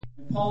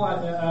Paul,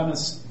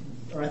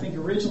 I think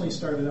originally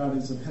started out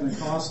as a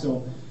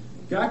Pentecostal,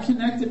 got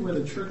connected with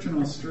a church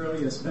in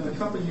Australia, spent a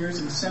couple of years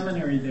in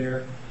seminary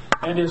there,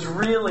 and is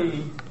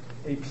really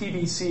a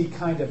PBC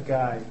kind of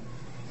guy.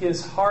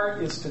 His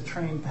heart is to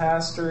train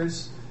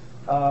pastors,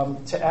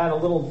 to add a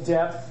little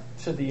depth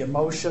to the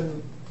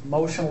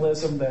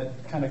emotionalism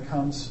that kind of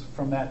comes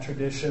from that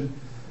tradition.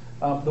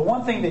 The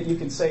one thing that you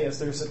can say is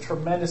there's a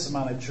tremendous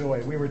amount of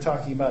joy. We were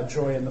talking about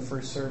joy in the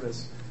first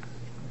service.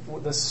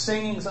 The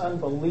singing's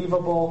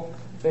unbelievable.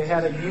 They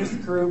had a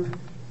youth group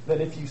that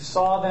if you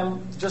saw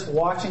them, just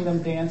watching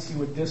them dance, you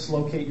would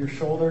dislocate your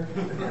shoulder.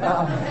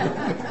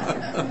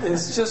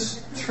 It's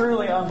just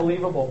truly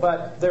unbelievable.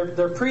 But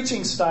their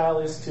preaching style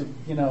is to,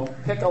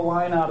 pick a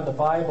line out of the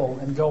Bible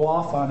and go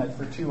off on it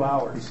for 2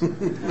 hours.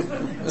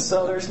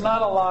 So there's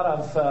not a lot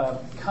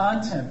of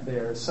content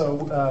there.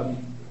 So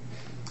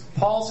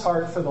Paul's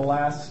heart for the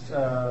last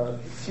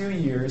few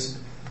years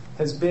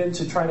has been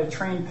to try to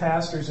train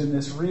pastors in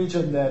this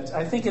region that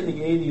I think in the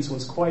 80s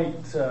was quite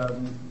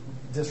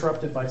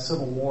disrupted by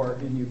civil war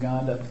in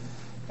Uganda.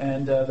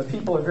 And the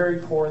people are very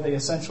poor. They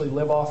essentially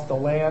live off the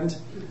land.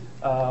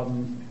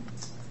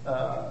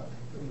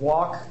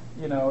 Walk,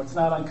 it's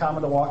not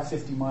uncommon to walk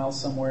 50 miles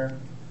somewhere.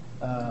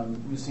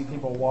 You see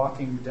people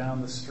walking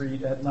down the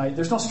street at night.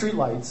 There's no street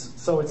lights,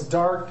 so it's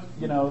dark.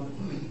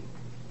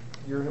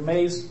 You're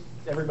amazed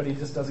everybody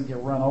just doesn't get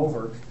run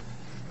over.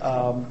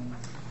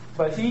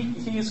 But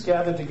he's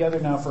gathered together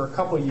now for a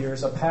couple of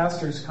years, a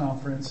pastors'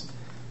 conference.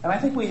 And I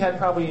think we had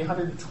probably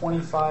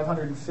 125,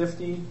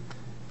 150,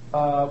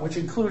 which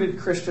included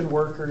Christian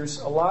workers.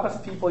 A lot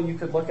of people you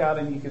could look out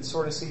and you could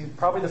sort of see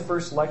probably the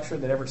first lecture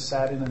that ever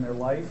sat in their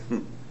life.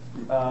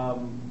 A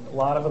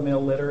lot of them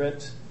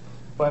illiterate.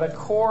 But a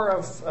core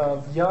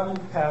of young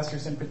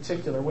pastors in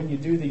particular. When you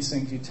do these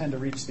things, you tend to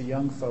reach the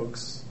young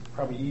folks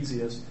probably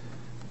easiest.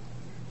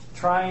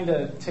 Trying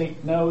to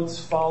take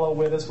notes, follow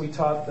with us. We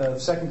taught the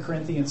 2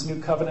 Corinthians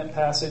New Covenant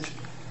passage.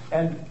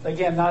 And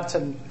again, not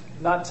to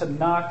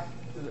knock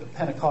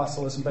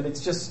Pentecostalism, but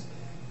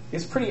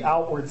it's pretty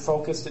outward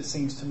focused, it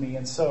seems to me.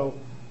 And so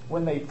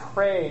when they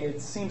pray, it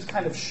seems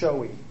kind of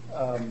showy.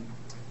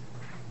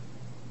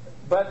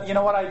 But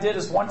what I did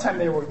is one time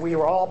we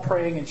were all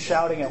praying and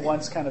shouting at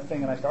once kind of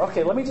thing, and I thought,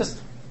 okay, let me just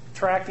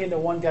track into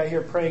one guy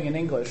here praying in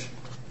English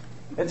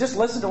and just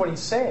listen to what he's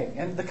saying.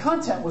 And the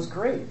content was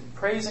great.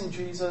 Praising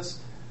Jesus,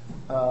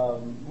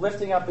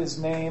 lifting up his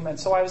name. And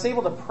so I was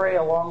able to pray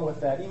along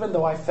with that, even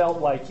though I felt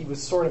like he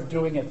was sort of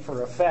doing it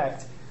for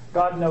effect.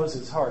 God knows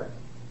his heart.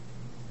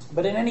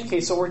 But in any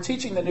case, so we're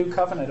teaching the New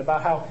Covenant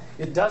about how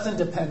it doesn't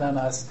depend on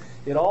us.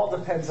 It all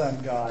depends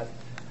on God.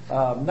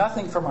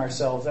 Nothing from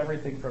ourselves,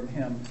 everything from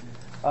him.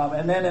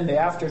 And then in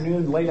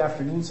the late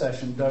afternoon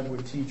session, Doug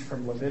would teach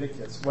from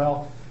Leviticus.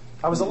 Well,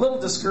 I was a little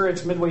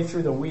discouraged midway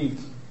through the week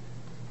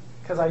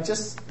because I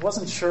just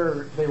wasn't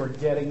sure they were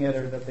getting it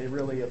or that they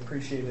really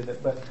appreciated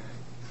it. But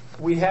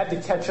we had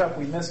to catch up.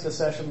 We missed a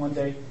session one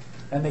day,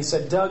 and they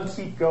said, Doug,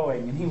 keep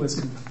going. And he was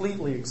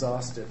completely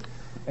exhausted.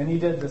 And he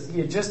did this. He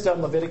had just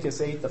done Leviticus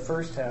 8, the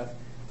first half.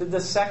 Did the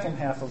second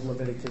half of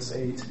Leviticus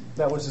 8.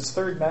 That was his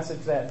third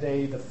message that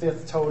day, the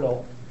fifth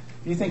total.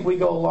 Do you think we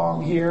go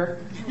long here?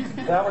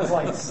 That was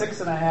like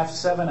 6.5,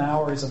 7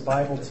 hours of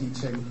Bible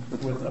teaching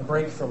with a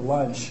break for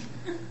lunch.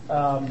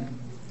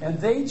 And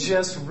they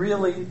just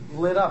really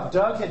lit up.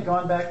 Doug had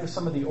gone back to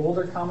some of the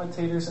older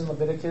commentators in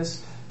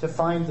Leviticus to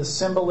find the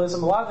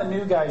symbolism. A lot of the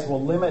new guys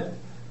will limit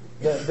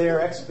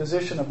their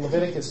exposition of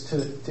Leviticus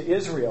to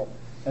Israel,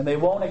 and they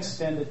won't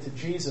extend it to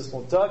Jesus.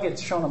 Well, Doug had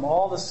shown them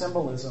all the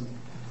symbolism,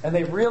 and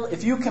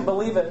if you can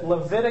believe it,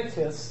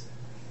 Leviticus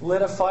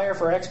lit a fire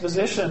for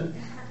exposition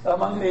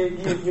among the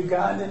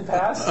Ugandan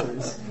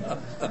pastors.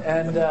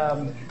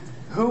 And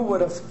who would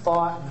have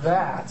thought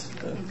that?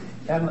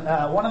 And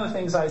one of the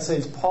things I say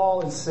is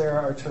Paul and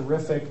Sarah are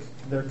terrific.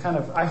 They're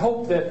I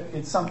hope that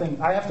it's something,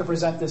 I have to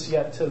present this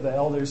yet to the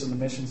elders and the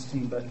missions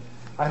team, but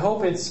I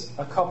hope it's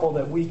a couple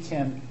that we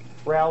can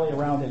rally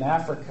around in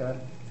Africa,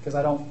 because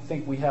I don't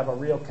think we have a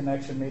real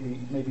connection.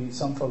 Maybe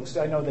some folks,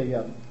 I know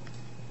the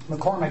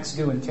McCormicks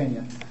do in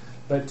Kenya,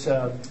 but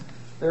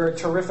they're a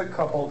terrific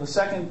couple. The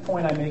second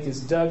point I make is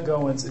Doug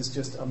Goins is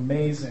just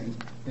amazing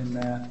in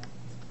that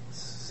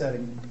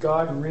setting.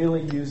 God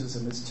really uses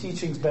him. His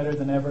teaching's better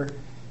than ever.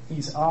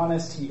 He's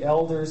honest. He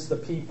elders the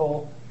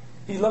people.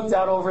 He looked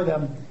out over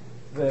them,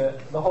 the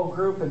whole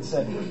group, and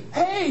said,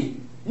 hey,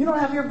 you don't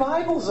have your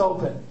Bibles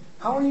open.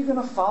 How are you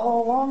going to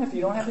follow along if you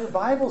don't have your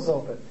Bibles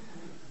open?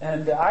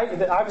 And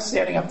I was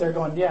standing up there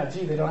going, yeah,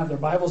 gee, they don't have their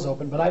Bibles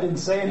open, but I didn't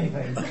say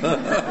anything.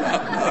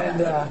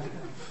 And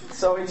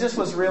so it just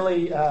was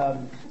really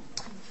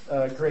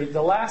great.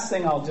 The last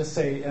thing I'll just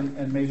say,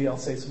 and maybe I'll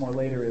say some more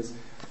later, is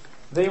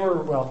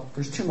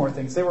there's two more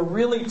things. They were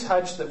really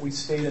touched that we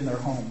stayed in their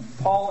home.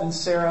 Paul and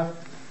Sarah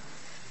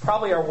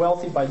probably are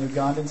wealthy by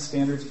Ugandan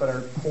standards, but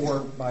are poor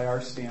by our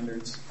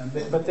standards.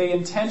 But they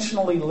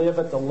intentionally live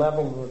at the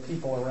level of the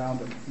people around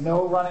them.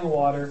 No running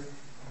water,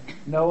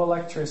 no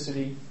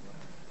electricity.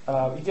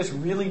 It gets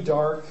really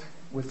dark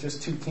with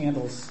just 2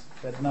 candles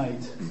at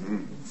night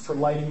for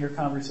lighting your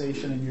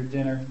conversation and your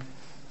dinner.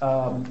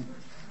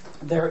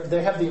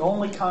 They have the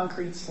only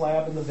concrete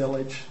slab in the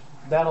village.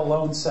 That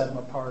alone set them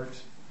apart.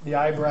 The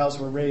eyebrows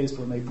were raised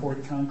when they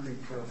poured concrete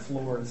for a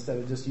floor instead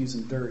of just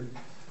using dirt.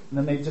 And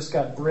then they've just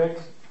got brick.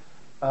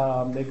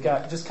 They've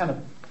got just kind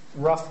of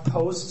rough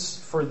posts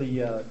for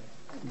the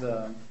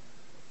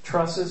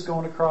trusses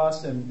going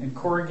across, and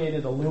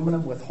corrugated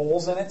aluminum with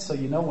holes in it, so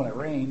you know when it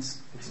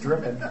rains, it's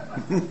dripping.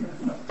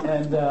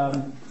 And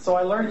so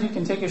I learned you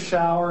can take a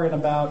shower in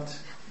about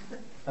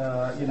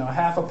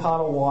half a pot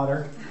of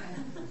water.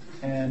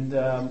 And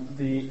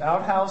the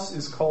outhouse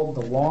is called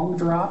the Long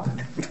Drop.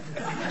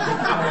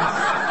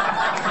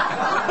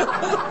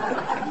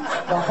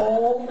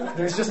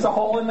 There's just a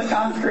hole in the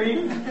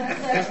concrete.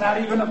 There's not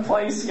even a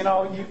place,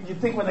 you'd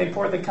think when they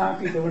poured the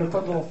concrete they would have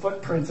put little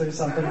footprints or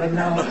something, but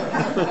no.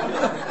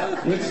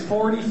 It's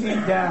 40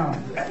 feet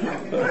down.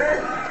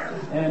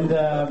 And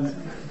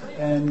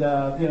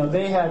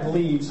they had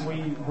leaves.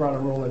 We brought a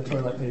roll of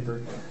toilet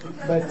paper.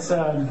 But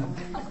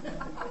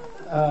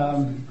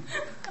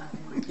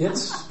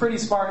it's pretty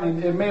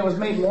Spartan. It was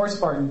made more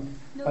Spartan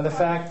by the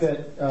fact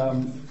that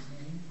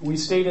we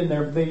stayed in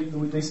their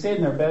they stayed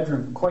in their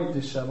bedroom quite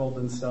disheveled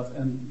and stuff,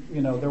 and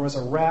there was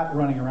a rat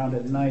running around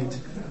at night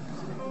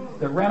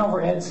that ran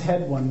over Ed's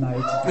head one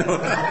night.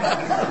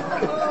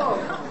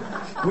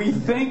 We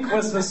think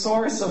was the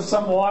source of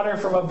some water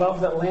from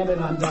above that landed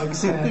on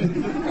Doug's head.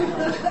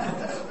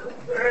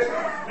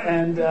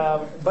 And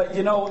but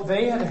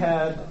they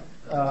had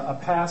a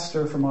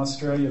pastor from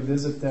Australia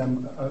visit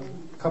them a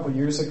couple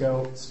years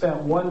ago, spent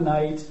one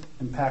night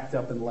and packed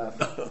up and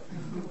left.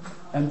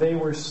 And they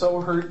were so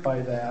hurt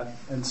by that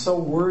and so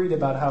worried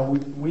about how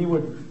we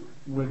would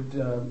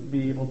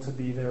be able to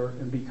be there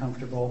and be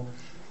comfortable,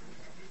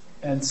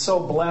 and so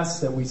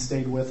blessed that we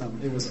stayed with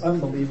them. It was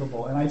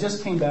unbelievable. And I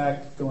just came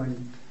back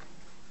going,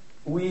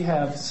 we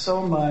have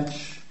so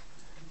much.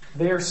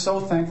 They're so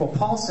thankful.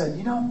 Paul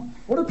said,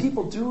 what do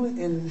people do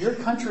in your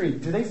country?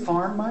 Do they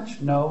farm much?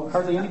 No,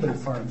 hardly anybody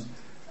farms.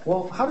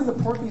 Well, how do the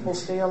poor people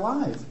stay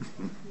alive?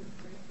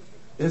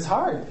 It's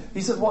hard.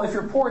 He said, well, if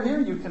you're poor here,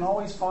 you can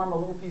always farm a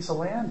little piece of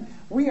land.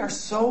 We are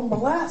so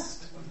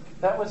blessed.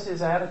 That was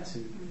his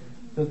attitude.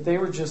 That they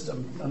were just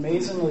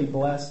amazingly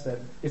blessed that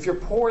if you're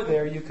poor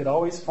there, you could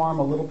always farm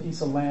a little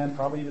piece of land,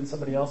 probably even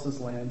somebody else's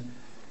land,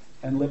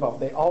 and live off.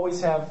 They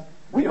always have.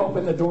 We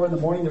open the door in the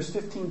morning, there's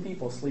 15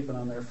 people sleeping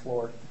on their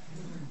floor.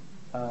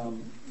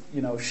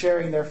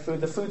 Sharing their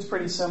food. The food's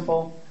pretty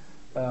simple.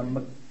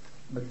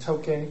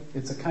 Matoke.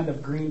 It's a kind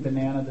of green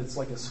banana that's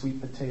like a sweet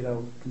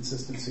potato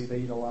consistency. They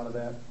eat a lot of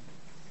that.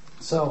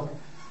 So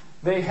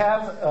they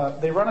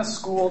run a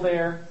school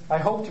there. I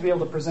hope to be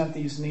able to present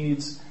these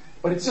needs,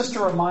 but it's just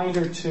a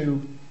reminder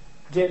to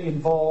get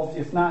involved,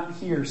 if not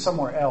here,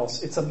 somewhere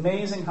else. It's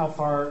amazing how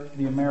far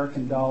the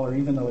American dollar,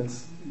 even though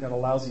it's got a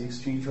lousy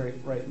exchange rate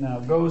right now,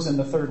 goes in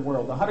the third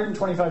world.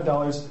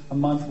 $125 a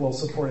month will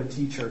support a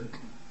teacher.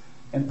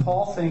 And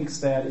Paul thinks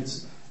that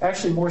it's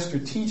actually more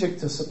strategic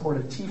to support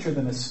a teacher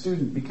than a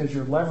student because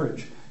your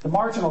leverage. The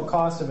marginal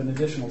cost of an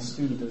additional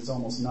student is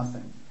almost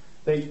nothing.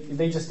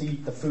 They just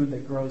eat the food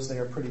that grows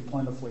there pretty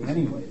plentifully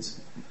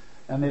anyways,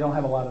 and they don't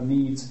have a lot of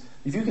needs.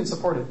 If you can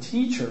support a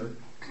teacher,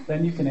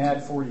 then you can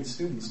add 40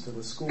 students to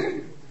the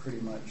school pretty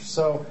much.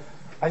 So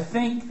I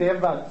think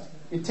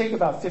it take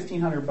about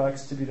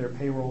 $1,500 to do their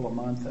payroll a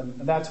month,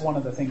 and that's one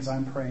of the things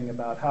I'm praying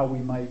about, how we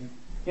might,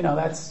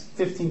 that's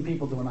 15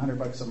 people doing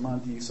 $100 a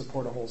month. You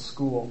support a whole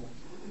school.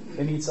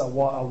 It needs a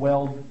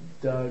well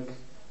dug.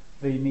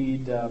 They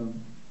need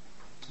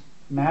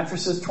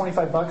mattresses.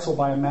 $25 will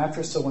buy a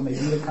mattress, so when they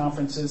do the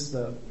conferences,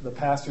 the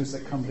pastors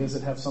that come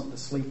visit have something to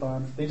sleep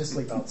on. They just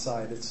sleep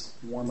outside. It's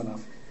warm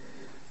enough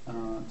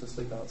to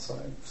sleep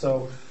outside.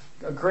 So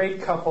a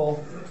great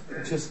couple,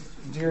 just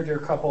dear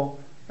couple.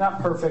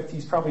 Not perfect.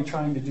 He's probably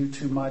trying to do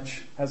too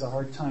much, has a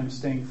hard time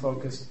staying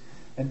focused,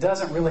 and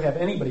doesn't really have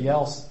anybody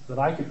else that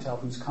I could tell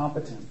who's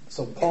competent.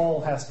 So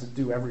Paul has to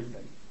do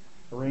everything.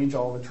 Arrange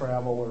all the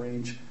travel,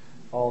 arrange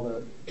all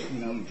the,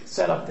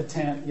 set up the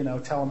tent,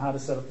 tell him how to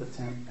set up the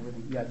tent,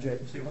 everything. Yeah, Jay.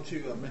 See, why don't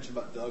you mention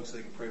about Doug so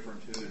they can pray for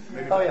him too?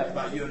 Maybe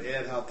about you and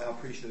Ed, how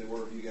appreciative they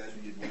were of you guys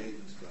when you'd wave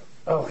and stuff.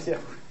 Oh, yeah.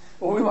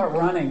 Well, we went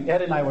running.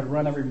 Ed and I would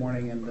run every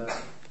morning, and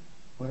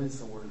what is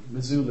the word?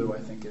 Mizulu, I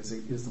think, is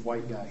the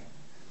white guy.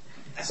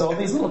 So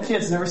these little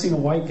kids never seen a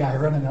white guy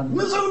running down,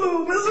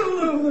 Mizulu,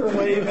 Mizulu, they're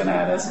waving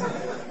at us.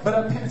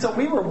 But so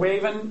we were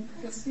waving.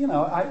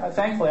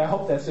 Thankfully, I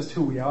hope that's just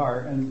who we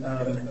are. And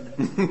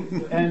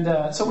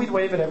so we'd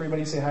wave at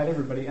everybody, say hi to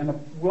everybody. And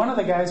one of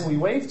the guys we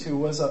waved to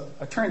was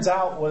turns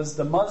out was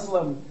the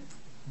Muslim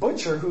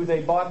butcher who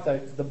they bought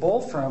the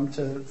bull from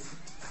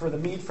for the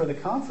meat for the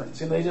conference.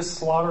 They just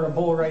slaughter a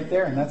bull right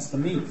there, and that's the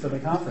meat for the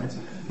conference.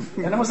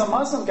 And it was a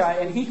Muslim guy,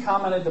 and he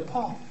commented to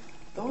Paul,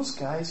 "Those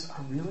guys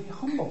are really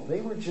humble.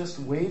 They were just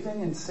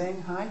waving and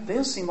saying hi.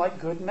 They seem like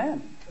good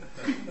men."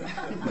 And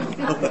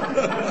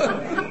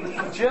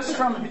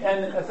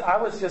I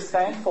was just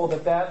thankful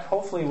that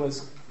hopefully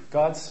was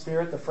God's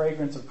Spirit, the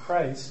fragrance of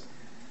Christ,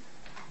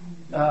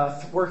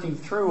 working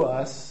through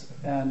us.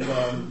 And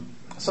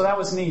So that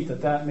was neat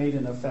that made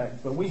an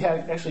effect. But we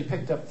had actually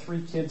picked up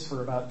 3 kids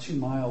for about 2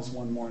 miles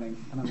one morning.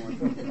 And I'm like,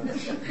 oh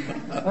gosh,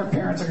 their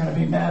parents are going to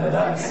be mad at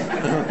us.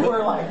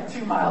 We're like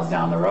 2 miles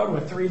down the road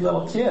with 3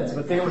 little kids,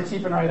 but they were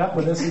keeping right up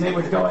with us, and they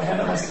would go ahead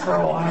of us for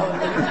a while.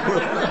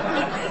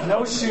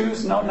 No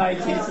shoes, no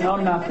Nikes, no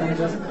nothing.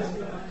 Just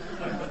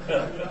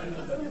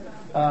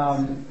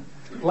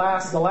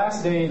the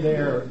last day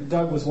there,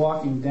 Doug was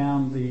walking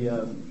down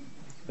the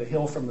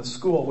hill from the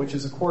school, which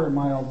is a quarter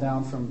mile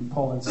down from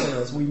Paul and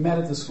Sarah's. We met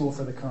at the school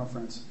for the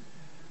conference.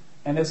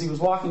 And as he was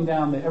walking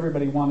down,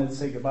 everybody wanted to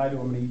say goodbye to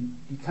him, and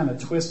he kind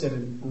of twisted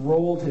and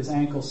rolled his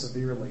ankle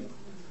severely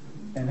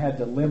and had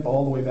to limp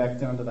all the way back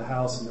down to the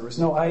house. And there was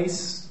no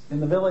ice in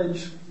the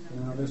village.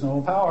 There's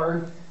no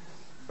power.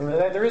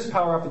 There is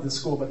power up at the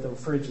school, but the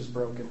fridge is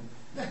broken.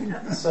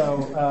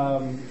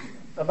 So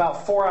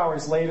about 4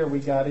 hours later, we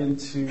got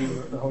into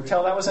the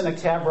hotel. That was in a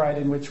cab ride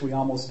in which we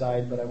almost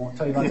died, but I won't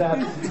tell you about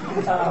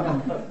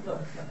that.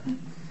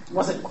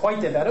 Wasn't quite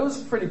that bad. It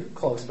was pretty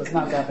close, but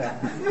not that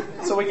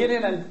bad. So we get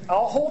in, and the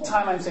whole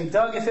time I'm saying,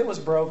 Doug, if it was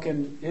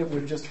broken, it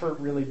would just hurt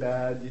really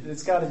bad.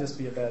 It's got to just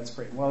be a bad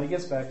sprain. Well, he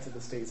gets back to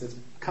the States. It's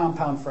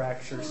compound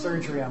fracture,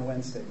 surgery on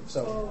Wednesday.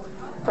 So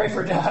pray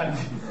for Doug.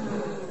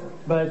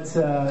 But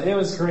it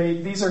was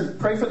great.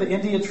 Pray for the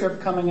India trip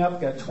coming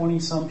up. Got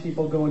 20-some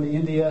people going to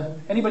India.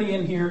 Anybody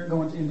in here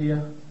going to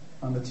India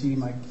on the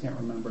team? I can't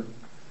remember.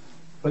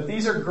 But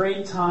these are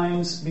great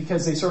times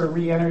because they sort of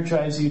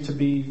re-energize you to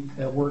be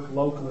at work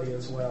locally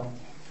as well.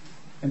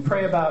 And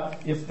pray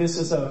about if this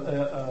is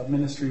a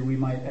ministry we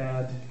might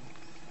add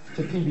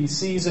to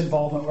PBC's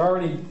involvement. We're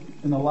already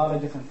in a lot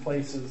of different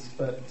places,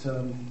 but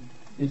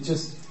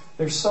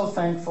they're so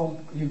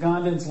thankful.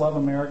 Ugandans love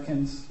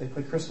Americans. They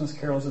play Christmas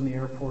carols in the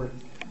airport.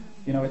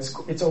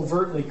 It's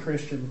overtly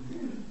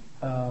Christian.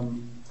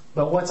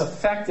 But what's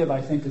effective, I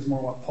think, is more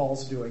what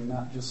Paul's doing,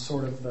 not just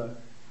sort of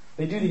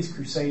they do these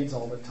crusades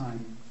all the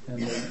time,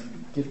 and they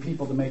get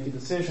people to make a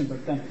decision.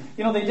 But then,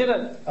 they did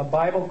a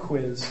Bible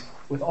quiz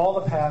with all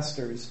the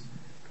pastors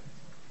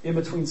in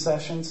between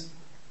sessions.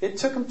 It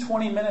took them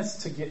 20 minutes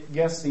to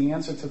guess the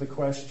answer to the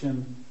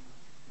question,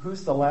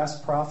 who's the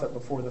last prophet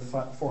before the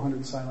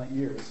 400 silent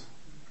years?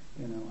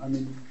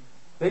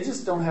 They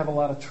just don't have a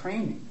lot of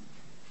training.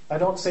 I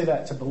don't say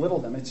that to belittle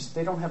them. It's just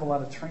they don't have a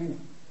lot of training.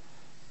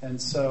 And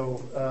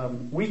so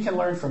we can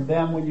learn from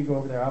them when you go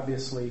over there,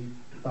 obviously,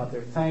 about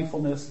their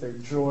thankfulness, their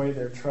joy,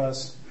 their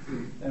trust,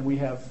 and we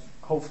have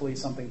hopefully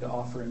something to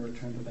offer in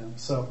return to them.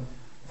 So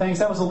thanks.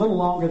 That was a little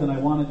longer than I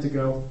wanted to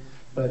go,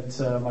 but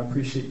I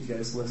appreciate you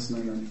guys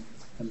listening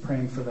and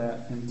praying for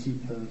that, and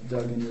keep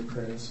Doug in your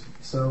prayers.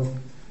 So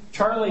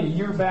Charlie,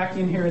 you're back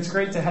in here. It's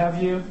great to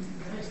have you.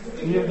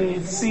 You're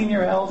the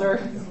senior elder.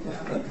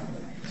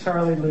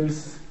 Charlie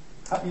Luce.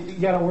 You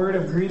got a word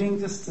of greeting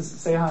just to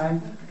say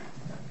hi?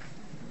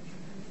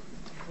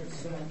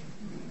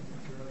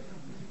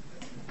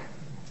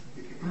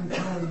 I'm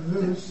Charlie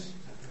Luce.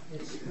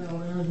 It's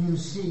spelled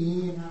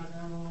L-U-C, not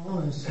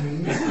L-O-S-E.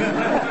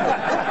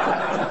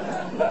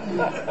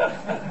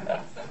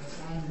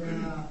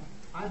 And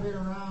I've been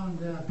around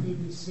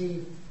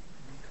PBC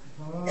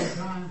for a long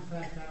time. In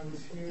fact, I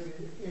was here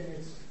in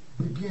its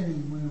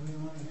beginning when we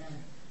only had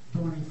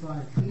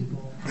 25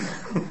 people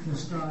to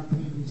start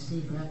PBC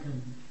back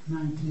in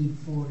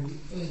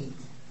 1948.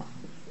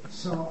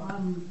 So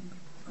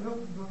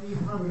you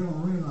probably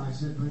don't realize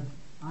it, but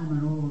I'm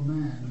an old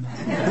man.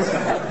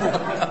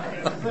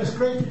 But it's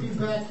great to be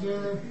back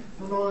here.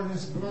 The Lord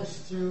has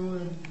blessed you,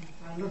 and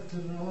I looked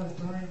at the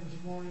auditorium this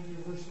morning,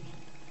 your worship,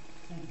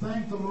 and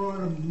thank the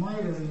Lord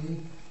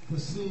mightily to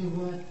see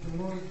what the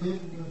Lord did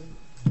with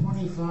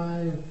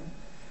 25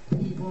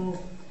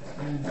 people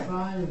and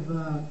 5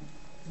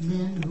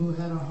 men who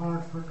had a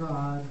heart for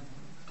God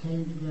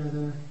came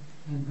together,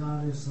 and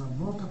God has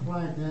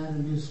multiplied that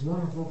in this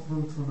wonderful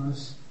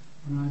fruitfulness,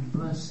 and I'm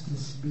blessed to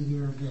be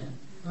here again.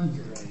 Thank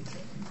you.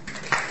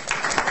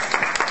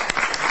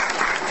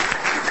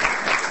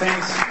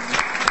 Thanks.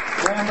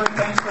 Lambert,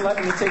 thanks for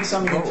letting me take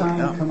some of your time.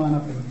 Yeah. Come on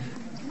up.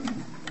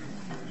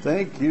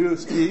 Thank you,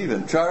 Steve.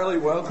 And Charlie,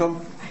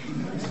 welcome.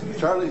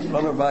 Charlie's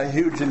one of my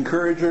huge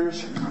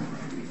encouragers.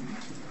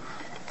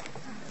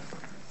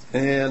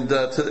 And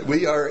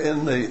we are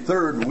in the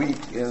 3rd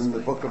week in the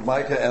book of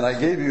Micah, and I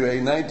gave you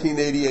a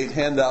 1988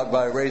 handout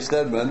by Ray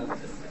Stedman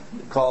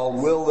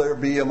called Will There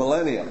Be a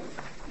Millennium?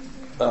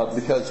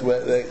 Because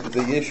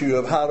the issue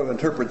of how to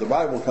interpret the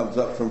Bible comes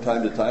up from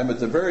time to time. At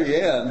the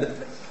very end,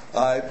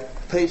 I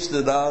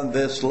pasted on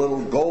this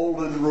little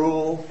golden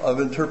rule of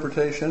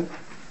interpretation.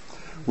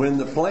 When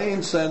the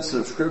plain sense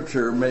of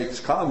Scripture makes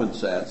common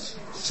sense,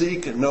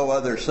 seek no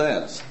other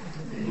sense.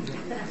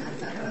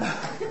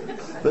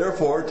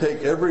 Therefore,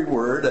 take every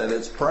word at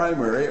its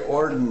primary,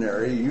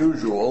 ordinary,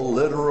 usual,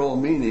 literal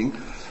meaning,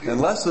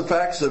 unless the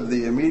facts of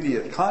the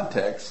immediate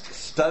context,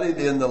 studied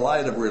in the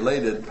light of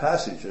related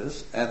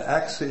passages and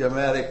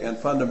axiomatic and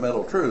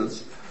fundamental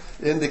truths,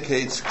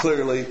 indicates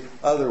clearly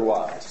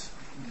otherwise.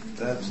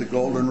 That's the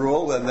golden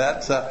rule, and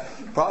that's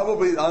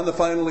probably on the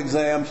final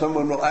exam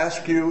someone will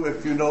ask you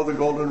if you know the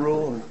golden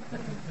rule.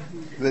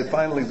 the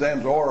final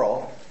exam's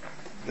oral,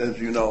 as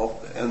you know,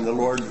 and the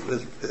Lord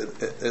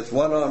it's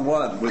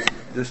one-on-one with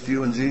just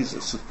you and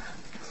Jesus.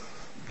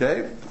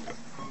 Okay?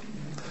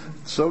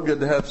 So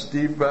good to have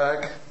Steve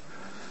back.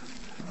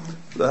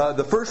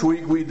 The first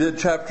week we did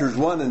chapters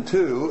 1 and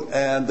 2,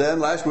 and then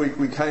last week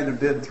we kind of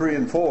did 3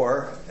 and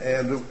 4,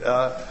 and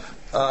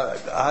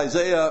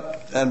Isaiah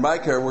and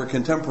Micah were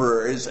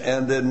contemporaries,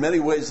 and in many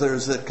ways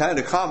there's a kind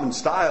of common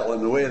style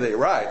in the way they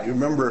write. You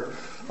remember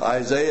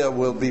Isaiah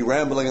will be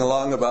rambling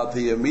along about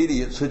the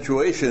immediate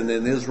situation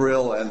in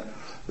Israel and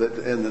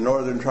in the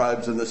northern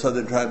tribes and the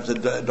southern tribes,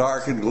 the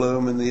dark and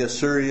gloom, and the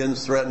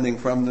Assyrians threatening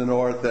from the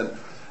north,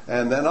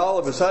 and then all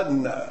of a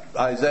sudden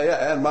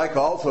Isaiah and Micah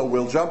also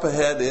will jump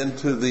ahead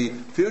into the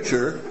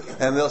future,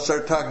 and they'll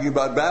start talking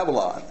about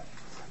Babylon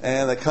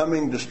and the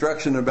coming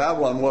destruction of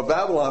Babylon. Well,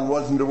 Babylon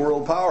wasn't a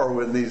world power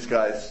when these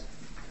guys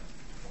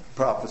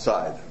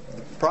prophesied.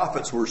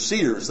 Prophets were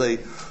seers. They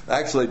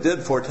actually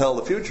did foretell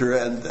the future,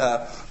 and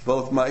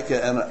both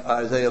Micah and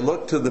Isaiah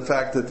looked to the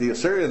fact that the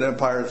Assyrian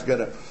Empire is going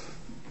to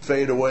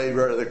fade away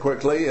very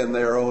quickly in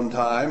their own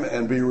time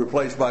and be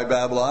replaced by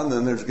Babylon.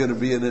 Then there's going to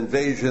be an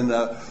invasion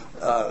of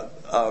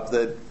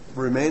the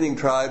remaining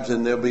tribes,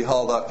 and they'll be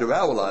hauled off to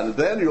Babylon. And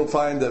then you'll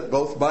find that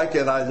both Micah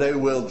and Isaiah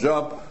will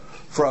jump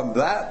from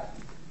that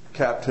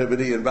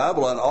captivity in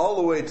Babylon all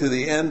the way to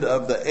the end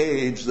of the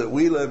age that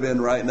we live in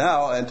right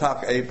now and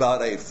talk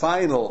about a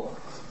final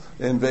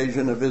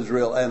invasion of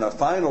Israel and a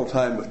final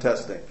time of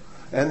testing.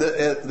 And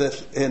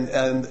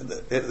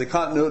the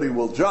continuity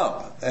will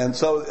jump. And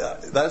so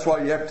that's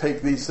why you have to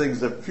take these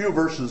things a few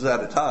verses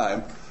at a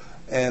time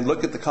and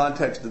look at the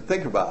context and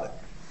think about it.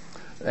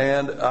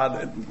 And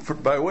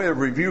by way of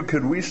review,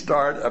 could we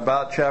start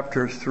about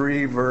chapter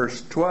 3,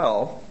 verse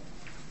 12?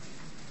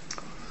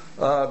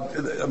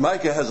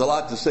 Micah has a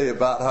lot to say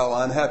about how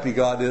unhappy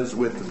God is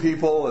with the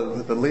people and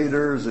with the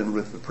leaders and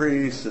with the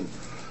priests and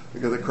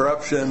the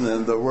corruption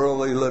and the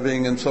worldly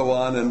living and so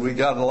on. And we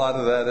got a lot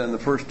of that in the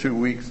first 2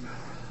 weeks.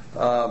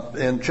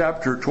 In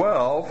chapter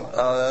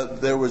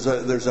 12,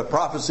 there's a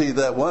prophecy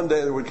that one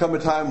day there would come a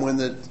time when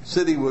the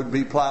city would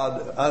be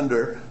plowed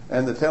under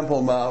and the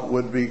Temple Mount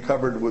would be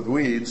covered with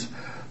weeds.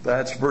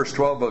 That's verse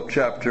 12 of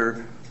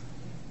chapter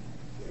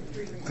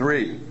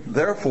 3.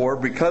 Therefore,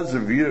 because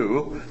of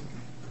you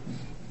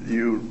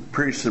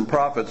priests and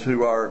prophets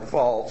who are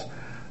false,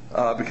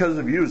 because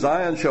of you,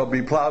 Zion shall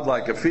be plowed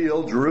like a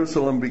field,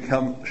 Jerusalem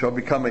shall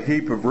become a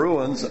heap of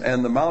ruins,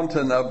 and the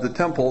mountain of the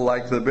temple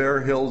like the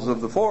bare hills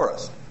of the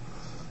forest.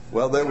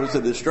 Well, there was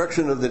a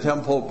destruction of the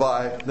temple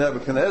by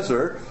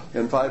Nebuchadnezzar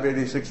in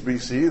 586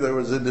 BC. There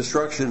was a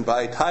destruction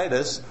by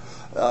Titus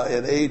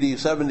in AD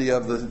 70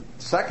 of the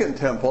second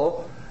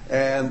temple,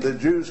 and the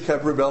Jews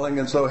kept rebelling,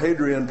 and so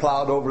Hadrian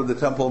plowed over the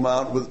Temple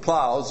Mount with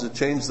plows. It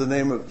changed the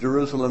name of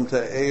Jerusalem to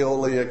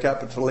Aelia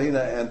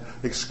Capitolina and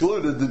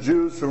excluded the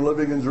Jews from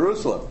living in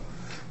Jerusalem.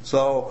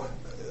 So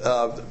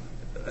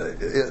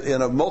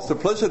in a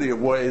multiplicity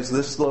of ways,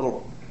 this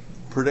little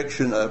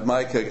prediction of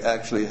Micah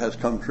actually has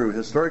come true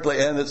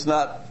historically, and it's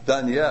not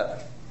done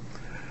yet.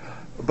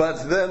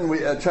 But then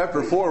at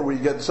chapter 4, we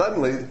get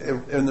suddenly,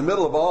 in the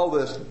middle of all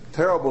this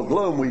terrible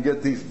gloom, we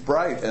get these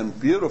bright and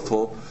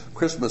beautiful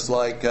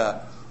Christmas-like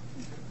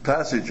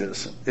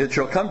passages. It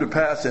shall come to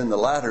pass in the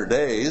latter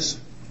days,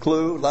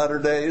 clue, latter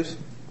days,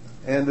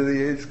 end of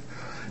the age.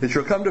 It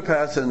shall come to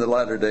pass in the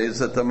latter days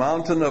that the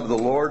mountain of the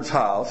Lord's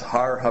house,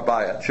 Har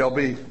Habayat, shall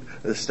be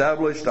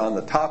established on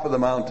the top of the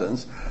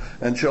mountains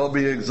and shall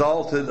be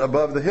exalted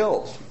above the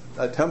hills.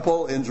 A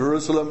temple in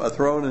Jerusalem, a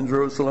throne in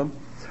Jerusalem.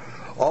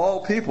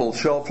 All people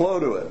shall flow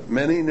to it.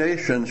 Many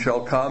nations shall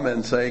come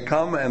and say,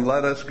 come and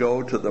let us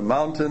go to the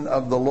mountain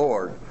of the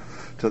Lord,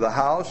 to the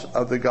house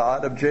of the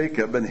God of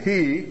Jacob. And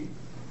he,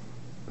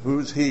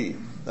 who's he?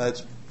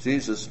 That's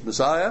Jesus,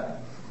 Messiah,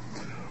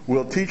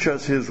 will teach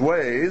us his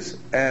ways,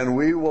 and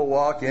we will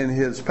walk in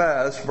his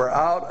paths. For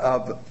out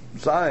of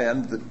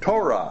Zion the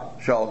Torah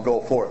shall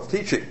go forth.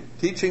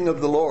 Teaching of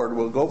the Lord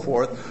will go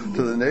forth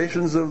to the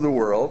nations of the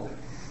world.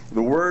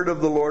 The word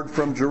of the Lord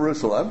from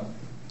Jerusalem.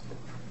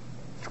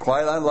 It's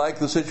quite unlike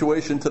the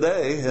situation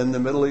today in the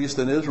Middle East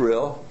and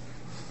Israel.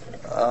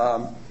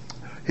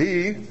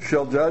 He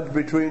shall judge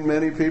between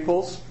many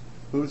peoples.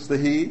 Who's the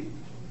he?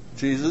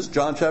 Jesus.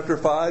 John chapter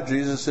 5,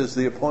 Jesus is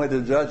the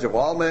appointed judge of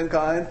all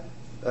mankind,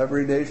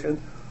 every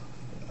nation.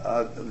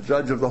 The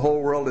judge of the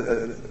whole world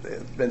has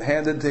been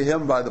handed to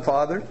him by the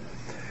Father.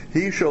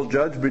 He shall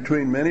judge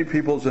between many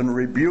peoples and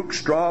rebuke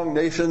strong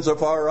nations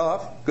afar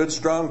off. Good,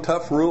 strong,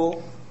 tough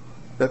rule,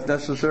 if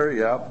necessary,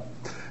 yeah.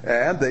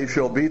 And they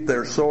shall beat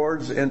their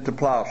swords into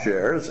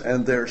plowshares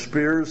and their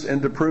spears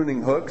into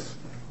pruning hooks.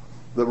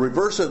 The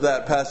reverse of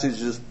that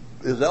passage is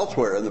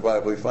elsewhere in the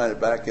Bible. We find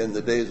it back in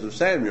the days of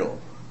Samuel,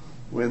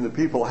 when the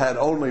people had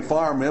only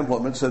farm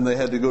implements and they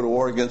had to go to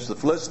war against the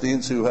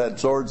Philistines who had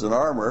swords and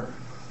armor.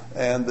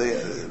 And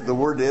the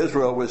word to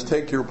Israel was,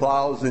 take your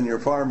plows and your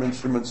farm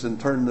instruments and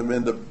turn them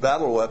into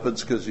battle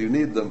weapons because you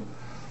need them.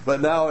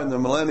 But now in the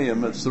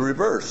millennium, it's the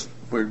reverse.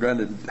 We're going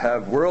to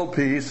have world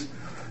peace.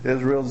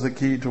 Israel's the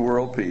key to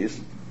world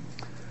peace.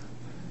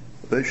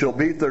 They shall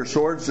beat their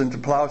swords into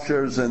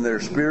plowshares and their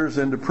spears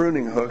into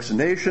pruning hooks.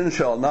 Nation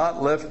shall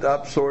not lift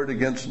up sword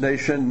against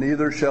nation,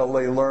 neither shall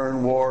they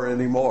learn war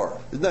anymore.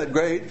 Isn't that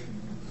great?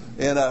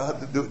 And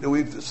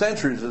we've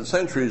centuries and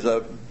centuries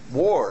of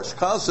wars,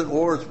 constant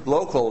wars,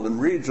 local and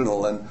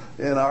regional, and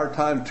in our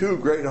time, 2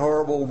 great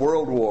horrible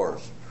world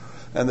wars.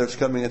 And there's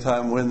coming a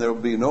time when there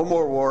will be no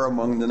more war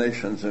among the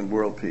nations in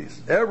world peace.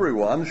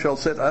 Everyone shall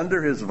sit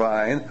under his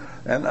vine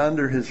and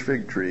under his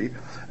fig tree,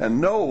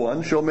 and no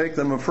one shall make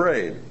them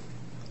afraid.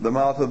 The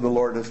mouth of the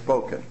Lord has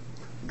spoken.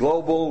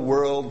 Global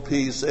world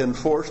peace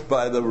enforced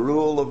by the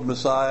rule of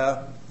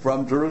Messiah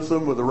from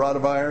Jerusalem with a rod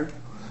of iron,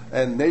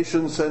 and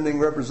nations sending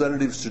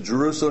representatives to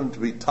Jerusalem to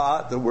be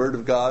taught the Word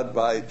of God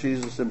by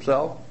Jesus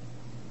himself.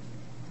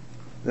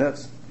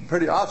 That's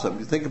pretty awesome.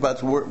 You think about it,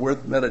 it's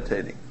worth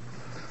meditating.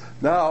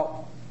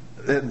 Now,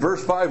 in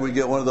verse 5, we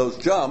get one of those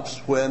jumps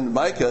when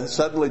Micah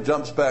suddenly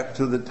jumps back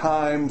to the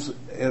times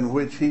in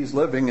which he's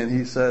living, and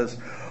he says,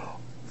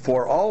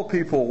 "For all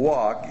people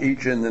walk,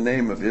 each in the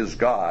name of his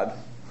God."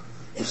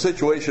 The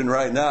situation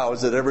right now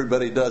is that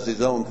everybody does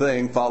his own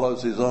thing,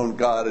 follows his own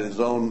God and his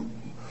own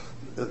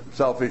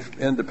selfish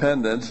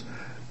independence.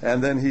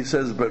 And then he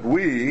says, "But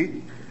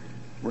we,"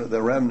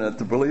 the remnant,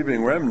 the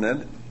believing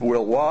remnant,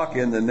 "will walk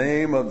in the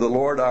name of the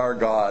Lord our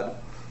God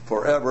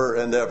forever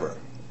and ever."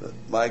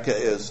 Micah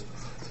is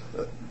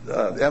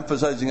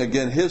emphasizing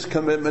again his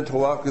commitment to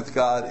walk with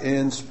God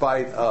in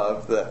spite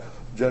of the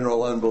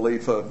general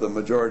unbelief of the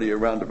majority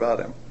around about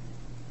him.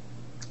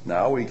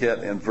 Now we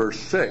get in verse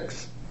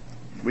 6,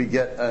 we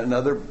get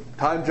another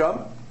time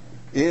jump.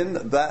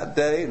 In that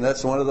day, and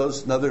that's one of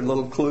those another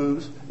little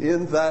clues.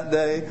 In that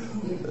day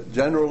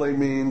generally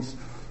means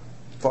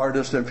far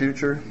distant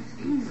future.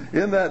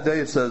 In that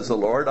day, says the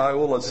Lord, I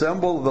will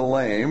assemble the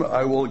lame,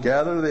 I will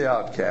gather the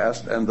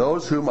outcast, and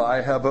those whom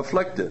I have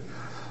afflicted.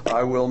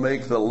 I will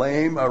make the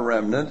lame a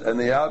remnant, and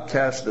the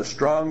outcast a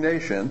strong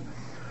nation.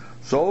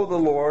 So the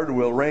Lord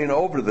will reign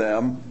over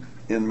them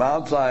in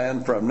Mount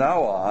Zion from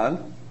now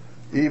on,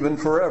 even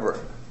forever.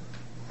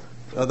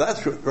 Now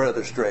that's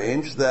rather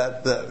strange,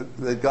 that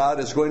God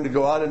is going to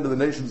go out into the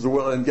nations of the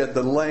world and get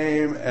the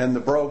lame and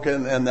the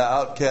broken and the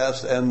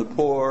outcast and the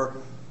poor.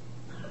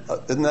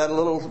 Isn't that a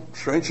little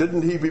strange?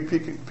 Shouldn't he be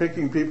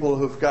picking people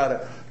who've got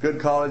a good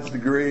college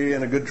degree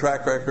and a good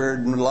track record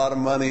and a lot of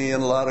money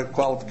and a lot of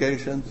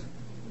qualifications?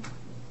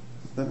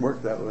 It doesn't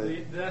work that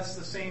way. That's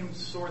the same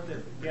sort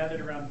that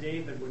gathered around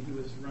David when he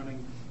was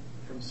running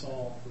from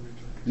Saul originally.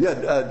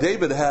 Yeah,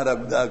 David had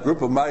a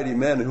group of mighty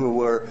men who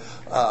were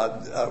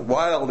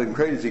wild and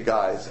crazy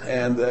guys,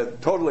 and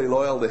totally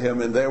loyal to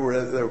him. And there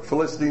were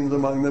Philistines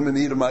among them, and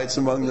Edomites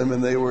among them,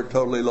 and they were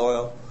totally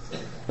loyal.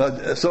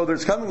 So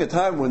there's coming a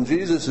time when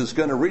Jesus is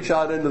going to reach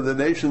out into the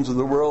nations of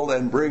the world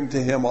and bring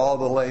to him all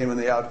the lame and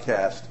the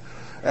outcast.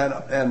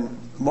 And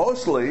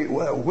mostly,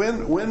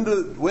 when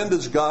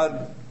does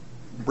God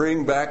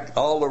bring back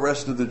all the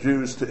rest of the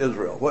Jews to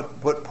Israel?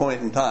 What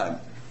point in time?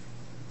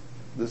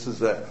 This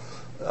is a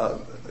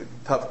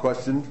tough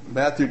question.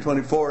 Matthew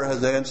 24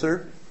 has the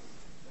answer.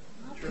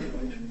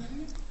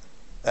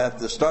 At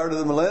the start of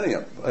the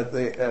millennium.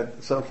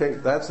 Okay,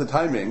 that's the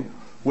timing.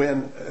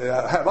 When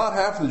about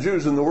half the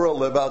Jews in the world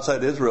live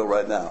outside Israel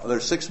right now.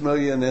 There's 6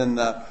 million in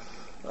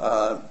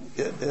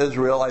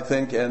Israel, I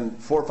think, and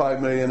 4 or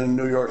 5 million in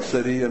New York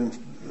City, and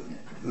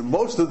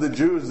most of the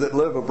Jews that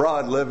live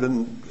abroad live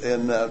in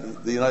the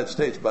United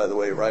States, by the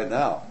way, right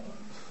now.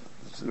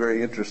 It's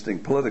very interesting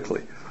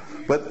politically.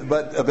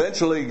 But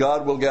eventually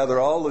God will gather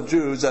all the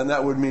Jews, and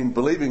that would mean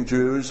believing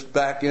Jews,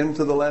 back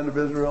into the land of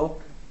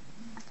Israel.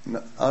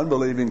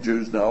 Unbelieving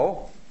Jews,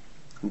 no.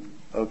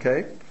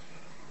 Okay?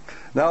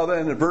 Now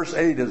then, in verse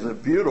 8 is a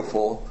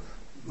beautiful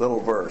little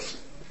verse.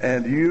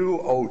 And you,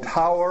 O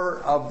tower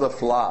of the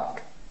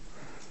flock,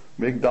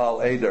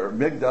 Migdal Eder.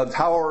 Migdal,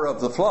 tower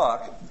of the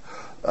flock,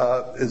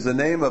 is the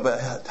name of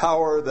a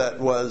tower that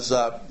was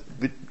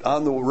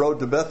on the road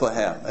to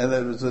Bethlehem. And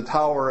it was a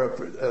tower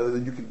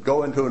that you could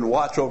go into and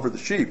watch over the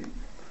sheep.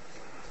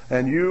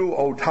 And you,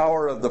 O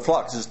tower of the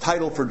flock, this is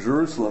title for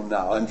Jerusalem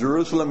now. And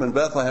Jerusalem and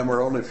Bethlehem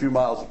are only a few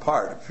miles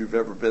apart, if you've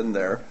ever been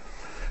there.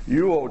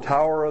 You, O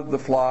tower of the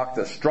flock,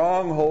 the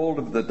stronghold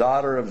of the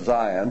daughter of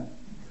Zion,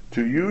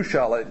 to you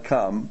shall it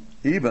come,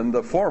 even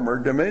the former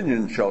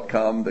dominion shall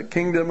come, the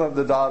kingdom of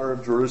the daughter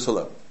of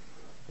Jerusalem.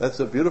 That's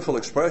a beautiful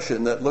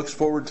expression that looks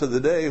forward to the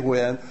day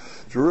when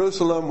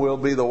Jerusalem will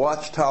be the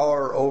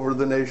watchtower over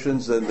the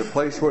nations and the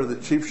place where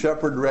the chief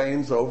shepherd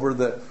reigns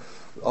over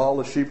all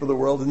the sheep of the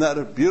world. Isn't that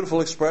a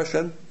beautiful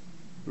expression?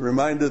 A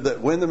reminder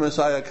that when the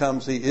Messiah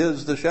comes, he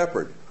is the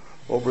shepherd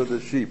over the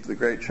sheep, the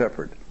great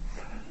shepherd.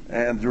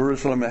 And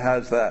Jerusalem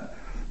has that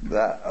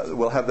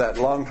will have that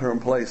long-term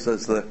place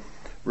as the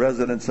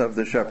residence of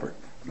the shepherd.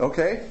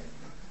 Okay?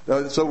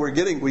 So we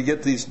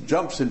get these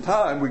jumps in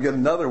time. We get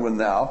another one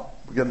now.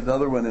 We get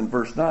another one in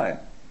verse 9.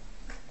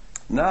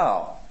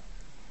 Now,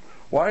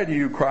 why do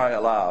you cry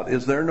aloud?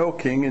 Is there no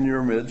king in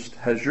your midst?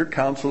 Has your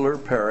counselor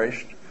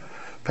perished?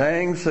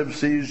 Pangs have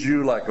seized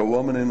you like a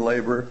woman in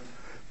labor.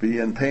 Be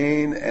in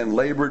pain and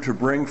labor to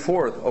bring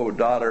forth, O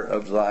daughter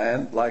of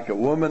Zion, like a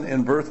woman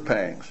in birth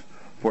pangs.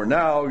 For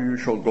now you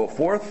shall go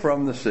forth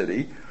from the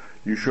city,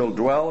 you shall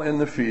dwell in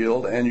the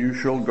field, and you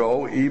shall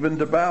go even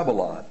to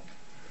Babylon.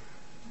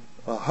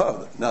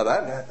 Now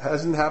that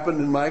hasn't happened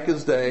in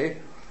Micah's day.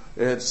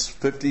 It's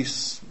 50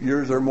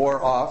 years or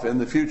more off in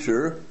the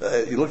future.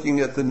 Looking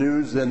at the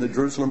news in the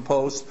Jerusalem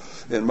Post,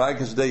 in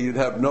Micah's day you'd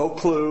have no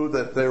clue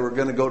that they were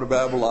going to go to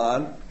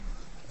Babylon.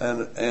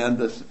 And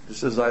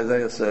just as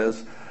Isaiah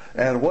says,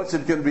 and what's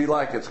it going to be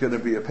like? It's going to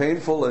be a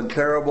painful and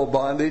terrible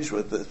bondage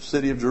with the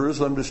city of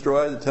Jerusalem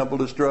destroyed, the temple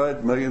destroyed,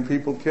 1 million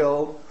people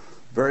killed,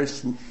 very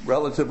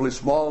relatively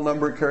small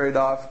number carried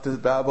off to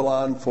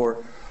Babylon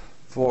for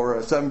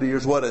 70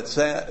 years. What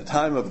a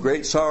time of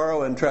great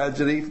sorrow and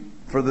tragedy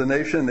for the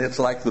nation. It's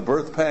like the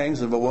birth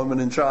pangs of a woman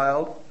and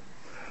child.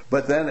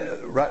 But then,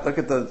 look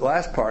at the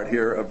last part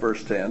here of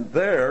verse 10.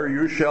 There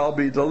you shall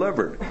be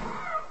delivered.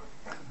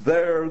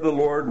 There the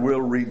Lord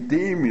will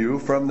redeem you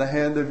from the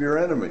hand of your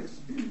enemies.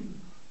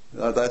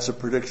 That's a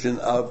prediction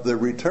of the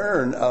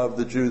return of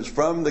the Jews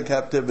from the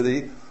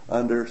captivity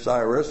under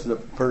Cyrus, the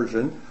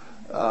Persian,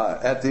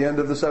 at the end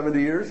of the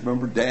 70 years.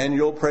 Remember,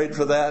 Daniel prayed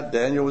for that.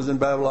 Daniel was in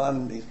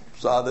Babylon. He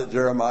saw that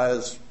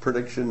Jeremiah's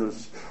prediction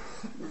was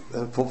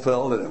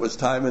fulfilled, and it was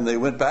time, and they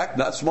went back.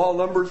 Not small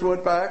numbers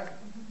went back,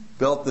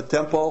 built the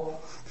temple.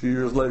 A few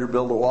years later,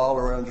 built a wall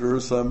around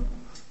Jerusalem.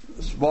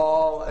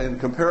 Small in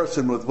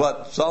comparison with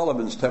what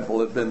Solomon's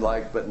temple had been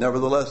like, but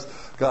nevertheless,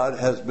 God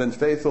has been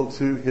faithful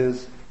to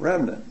his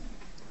remnant.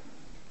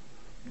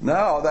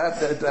 Now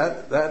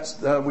that's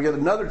we get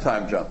another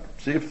time jump.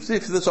 See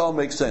if this all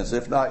makes sense.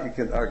 If not, you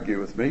can argue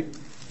with me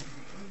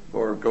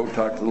or go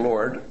talk to the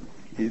Lord.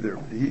 Either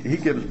he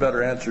gives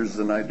better answers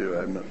than I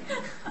do.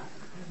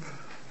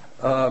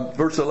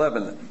 Verse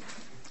 11.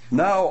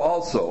 Now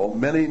also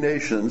many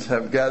nations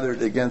have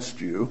gathered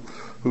against you,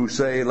 who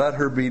say, let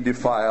her be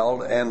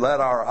defiled, and let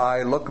our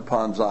eye look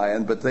upon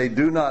Zion. But they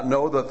do not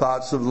know the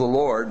thoughts of the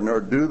Lord, nor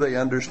do they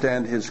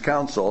understand his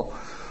counsel.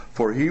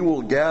 For he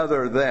will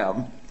gather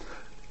them,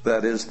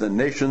 that is, the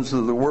nations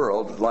of the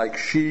world, like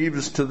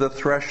sheaves to the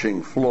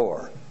threshing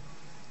floor.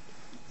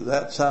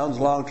 That sounds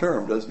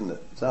long-term, doesn't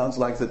it? Sounds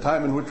like the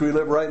time in which we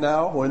live right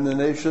now, when the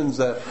nations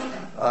that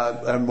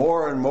and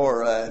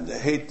more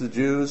hate the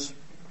Jews,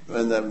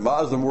 and the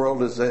Muslim world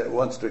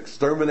wants to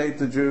exterminate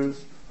the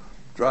Jews,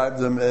 drive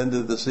them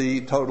into the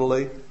sea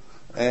totally.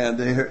 And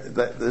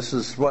this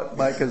is what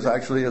Micah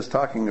actually is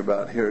talking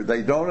about here.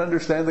 They don't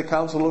understand the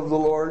counsel of the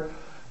Lord.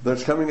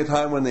 There's coming a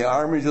time when the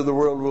armies of the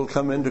world will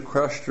come in to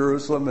crush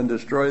Jerusalem and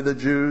destroy the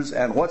Jews.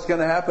 And what's going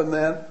to happen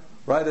then?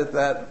 Right at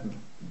that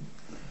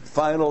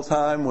final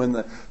time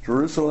when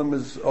Jerusalem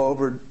is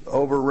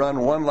overrun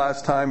one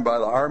last time by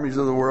the armies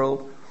of the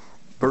world.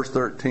 Verse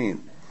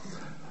 13.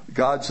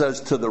 God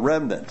says to the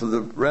remnant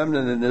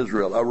in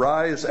Israel,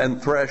 arise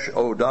and thresh,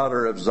 O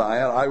daughter of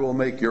Zion. I will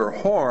make your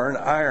horn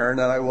iron,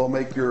 and I will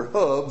make your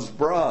hooves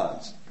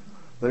bronze.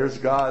 There's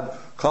God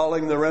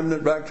calling the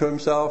remnant back to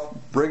himself,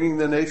 bringing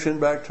the nation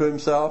back to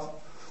himself.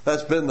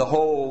 That's been the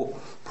whole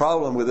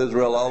problem with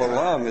Israel all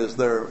along, is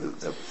their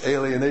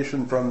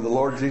alienation from the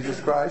Lord Jesus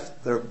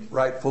Christ, their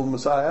rightful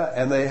Messiah.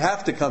 And they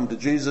have to come to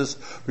Jesus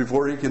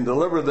before he can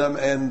deliver them,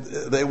 and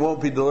they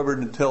won't be delivered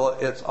until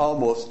it's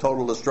almost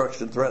total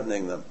destruction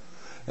threatening them.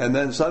 And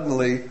then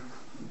suddenly,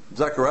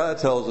 Zechariah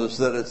tells us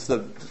that it's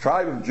the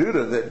tribe of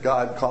Judah that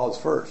God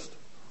calls first.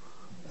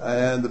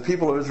 And the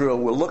people of Israel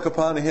will look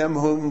upon him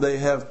whom they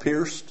have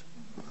pierced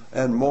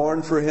and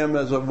mourn for him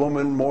as a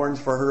woman mourns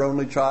for her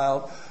only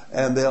child.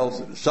 And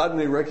they'll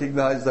suddenly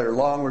recognize their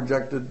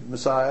long-rejected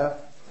Messiah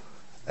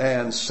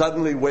and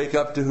suddenly wake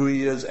up to who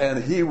he is,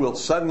 and he will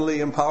suddenly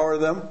empower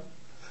them.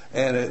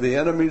 And the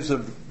enemies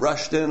have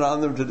rushed in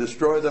on them to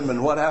destroy them,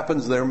 and what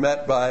happens? They're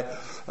met by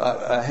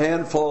a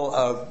handful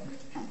of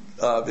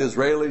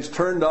Israelis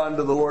turned on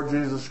to the Lord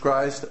Jesus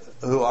Christ,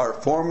 who are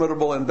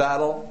formidable in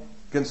battle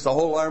against the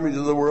whole armies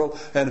of the world.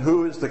 And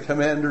who is the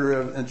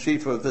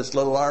commander-in-chief of this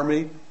little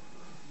army?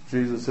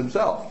 Jesus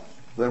himself,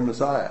 their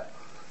Messiah.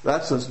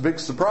 That's a big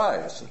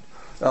surprise.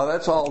 Now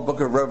that's all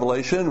Book of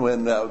Revelation.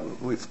 When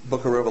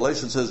Book of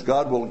Revelation says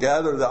God will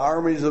gather the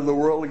armies of the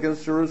world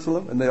against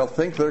Jerusalem, and they'll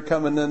think they're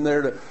coming in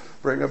there to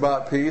bring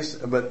about peace,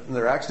 but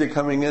they're actually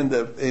coming in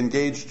to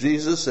engage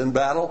Jesus in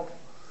battle.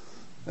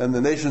 And the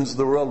nations of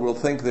the world will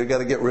think they've got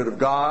to get rid of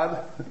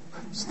God,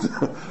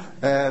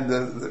 and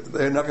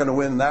they're not going to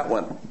win that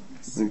one.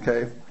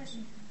 Okay.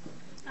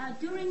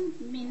 During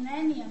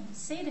millennium,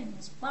 Satan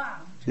is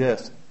bound.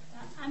 Yes.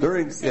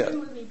 Satan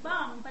will be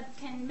bound, but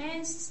can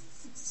men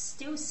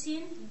still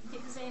sin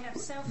because they have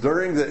self?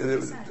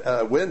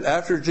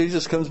 After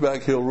Jesus comes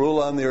back, he'll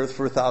rule on the earth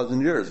for 1,000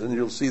 years, and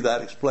you'll see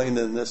that explained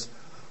in this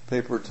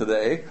paper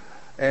today.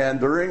 And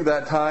during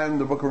that time,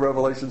 the book of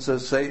Revelation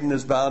says Satan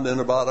is bound in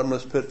a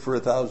bottomless pit for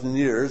 1,000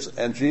 years,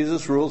 and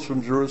Jesus rules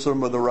from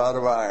Jerusalem with a rod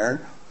of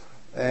iron.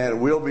 And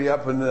we'll be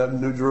up in the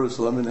New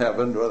Jerusalem in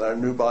heaven with our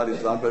new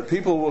bodies on. But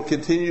people will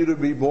continue to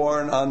be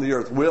born on the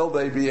earth. Will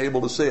they be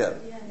able to see it?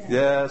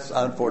 Yes,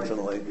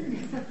 unfortunately.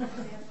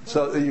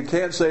 So you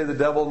can't say the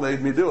devil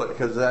made me do it,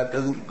 because that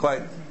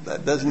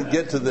doesn't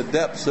get to the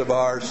depths of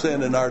our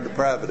sin and our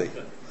depravity.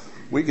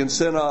 We can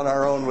sin on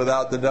our own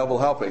without the devil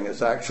helping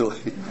us, actually.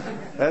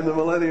 And the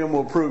millennium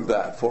will prove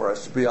that for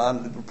us,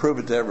 prove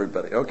it to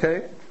everybody.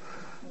 Okay?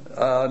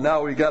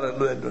 Now we got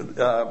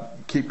to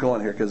keep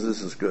going here, because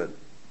this is good.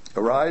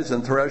 Arise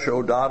and thresh,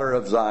 O daughter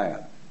of Zion.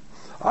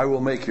 I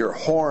will make your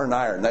horn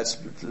iron. That's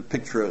a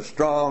picture of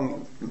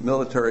strong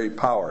military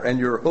power. And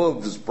your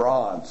hooves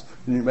bronze.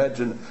 Can you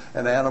imagine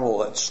an animal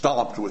that's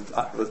stomped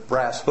with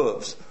brass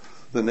hooves?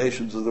 The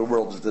nations of the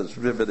world is this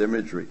vivid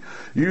imagery.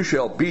 You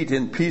shall beat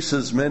in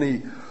pieces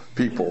many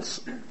peoples.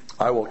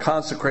 I will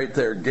consecrate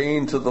their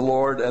gain to the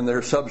Lord and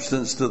their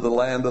substance to the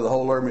land of the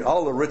whole army.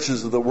 All the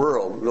riches of the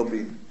world will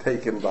be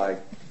taken by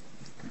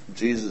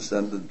Jesus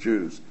and the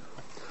Jews.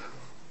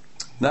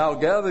 Now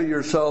gather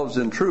yourselves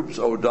in troops,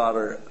 O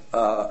daughter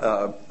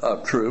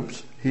of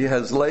troops. He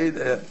has laid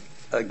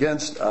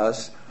against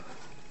us.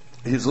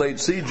 He's laid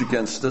siege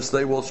against us.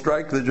 They will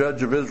strike the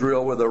judge of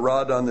Israel with a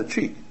rod on the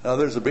cheek. Now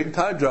there's a big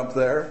time jump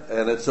there,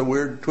 and it's a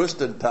weird,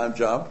 twisted time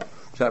jump.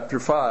 Chapter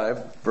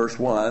 5, verse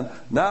 1.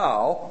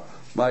 Now,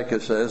 Micah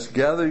says,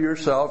 gather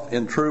yourself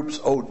in troops,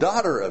 O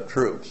daughter of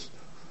troops.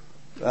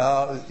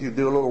 You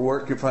do a little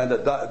work, you find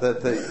that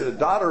the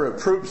daughter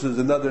of troops is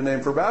another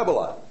name for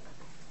Babylon.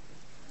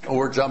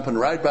 We're jumping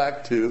right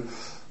back to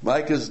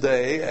Micah's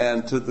day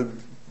and to the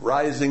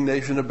rising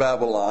nation of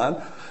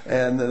Babylon.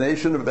 And the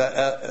nation of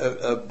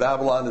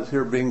Babylon is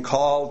here being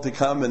called to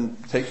come and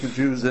take the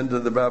Jews into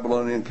the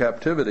Babylonian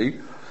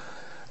captivity.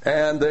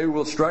 And they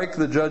will strike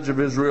the judge of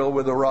Israel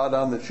with a rod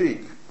on the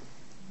cheek.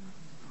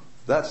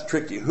 That's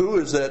tricky. Who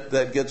is it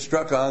that gets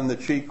struck on the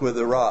cheek with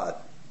a rod?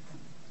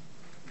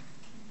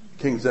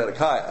 King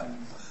Zedekiah.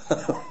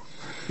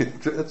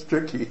 It's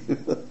tricky.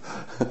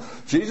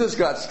 Jesus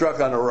got struck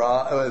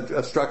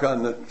on struck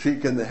on the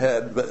cheek and the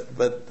head, but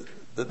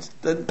that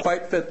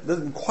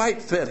doesn't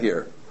quite fit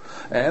here.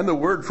 And the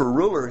word for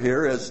ruler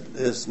here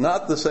is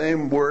not the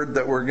same word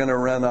that we're going to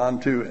run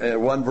on to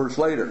one verse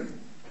later.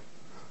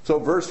 So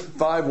verse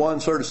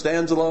 5:1 sort of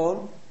stands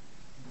alone.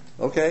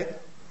 Okay?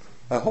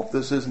 I hope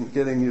this isn't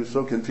getting you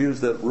so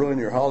confused that ruin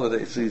your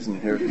holiday season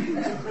here.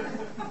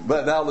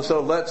 But now,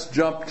 so let's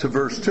jump to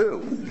verse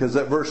 2, because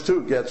that verse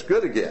 2 gets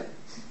good again.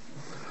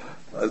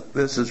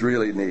 This is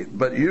really neat.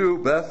 But you,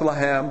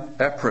 Bethlehem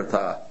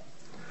Ephrathah.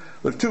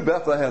 There's two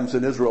Bethlehems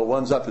in Israel.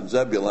 One's up in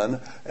Zebulun.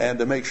 And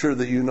to make sure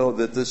that you know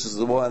that this is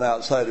the one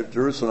outside of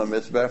Jerusalem,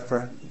 it's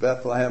Bethlehem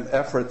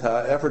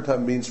Ephrathah.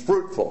 Ephrathah means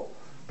fruitful.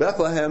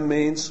 Bethlehem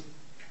means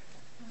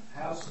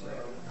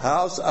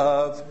house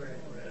of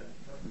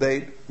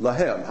Beit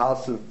Lahem,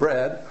 house of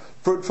bread,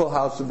 fruitful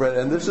house of bread.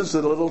 And this is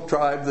a little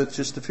tribe that's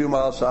just a few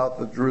miles south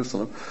of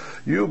Jerusalem.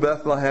 You,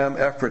 Bethlehem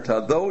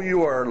Ephrathah, though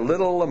you are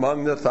little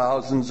among the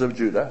thousands of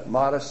Judah,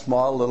 modest,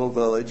 small, little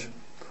village,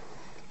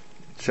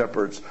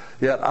 shepherds,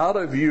 yet out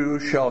of you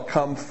shall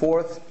come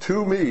forth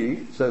to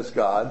me, says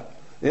God,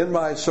 in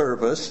my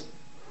service,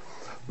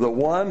 the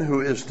one who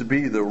is to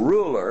be the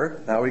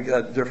ruler. Now we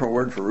got a different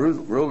word for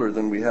ruler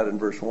than we had in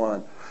verse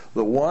 1.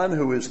 The one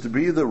who is to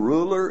be the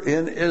ruler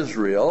in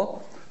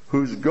Israel,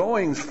 whose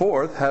goings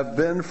forth have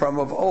been from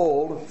of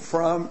old,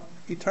 from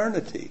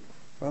eternity,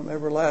 from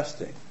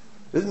everlasting.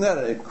 Isn't that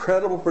an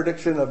incredible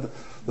prediction of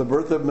the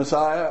birth of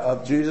Messiah,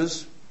 of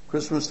Jesus,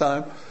 Christmas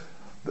time?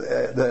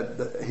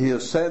 That he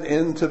is sent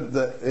into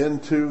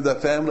the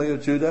family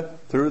of Judah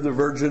through the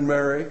Virgin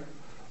Mary,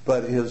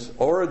 but his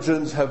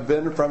origins have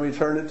been from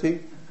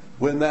eternity.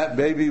 When that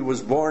baby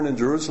was born in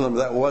Jerusalem,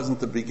 that wasn't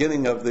the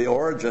beginning of the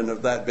origin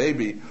of that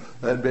baby.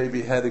 That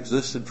baby had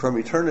existed from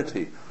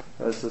eternity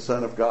as the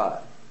Son of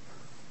God.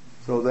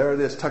 So there it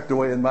is, tucked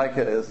away in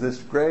Micah, is this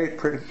great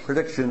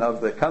prediction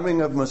of the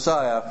coming of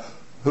Messiah,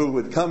 who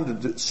would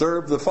come to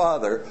serve the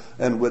Father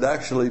and would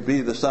actually be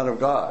the Son of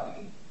God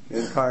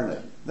incarnate.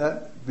 Isn't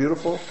that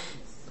beautiful?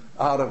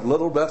 Out of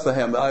little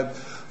Bethlehem.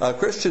 A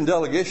Christian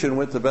delegation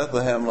went to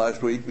Bethlehem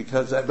last week,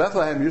 because at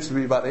Bethlehem used to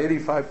be about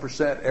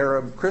 85%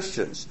 Arab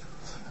Christians.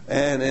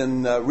 And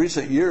in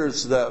recent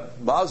years, the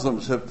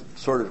Muslims have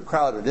sort of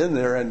crowded in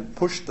there and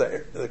pushed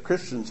the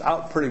Christians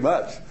out pretty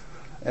much,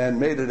 and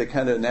made it a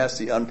kind of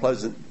nasty,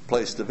 unpleasant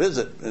place to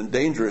visit, and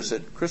dangerous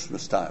at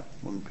Christmas time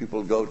when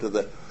people go to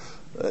the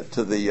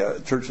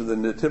Church of the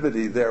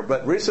Nativity there.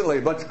 But recently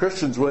a bunch of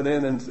Christians went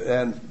in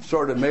and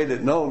sort of made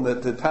it known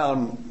that the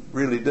town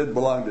really did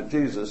belong to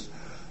Jesus,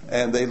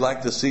 and they'd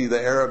like to see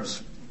the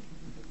Arabs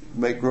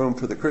make room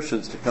for the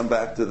Christians to come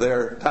back to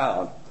their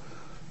town,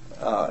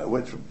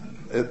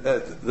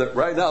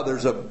 right now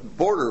there's a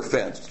border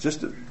fence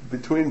just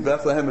between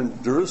Bethlehem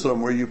and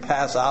Jerusalem where you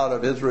pass out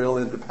of Israel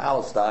into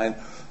Palestine,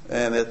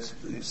 and it's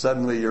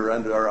suddenly you're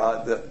under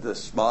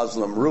this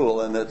Muslim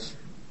rule, and it's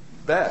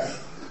bad.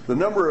 The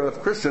number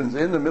of Christians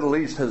in the Middle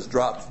East has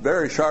dropped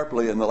very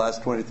sharply in the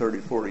last 20, 30,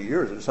 40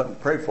 years. It's something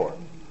to pray for.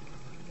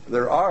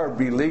 There are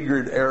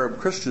beleaguered Arab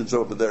Christians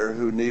over there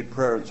who need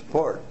prayer and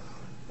support,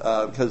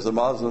 because the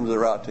Muslims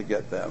are out to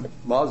get them.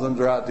 Muslims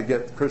are out to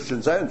get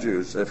Christians and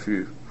Jews, if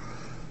you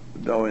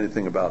know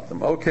anything about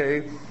them.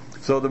 Okay,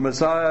 so the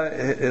Messiah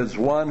is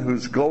one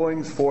whose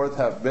goings forth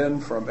have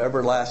been from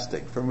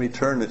everlasting, from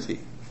eternity.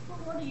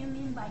 What do you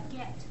mean by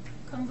get?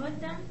 Convert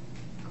them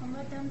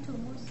to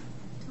Muslim.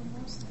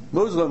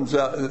 Muslims,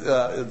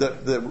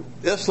 the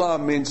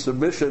Islam means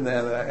submission,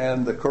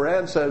 and the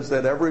Quran says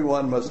that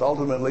everyone must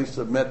ultimately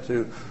submit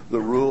to the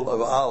rule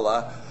of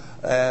Allah,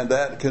 and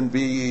that can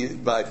be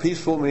by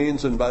peaceful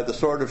means and by the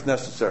sword if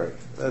necessary.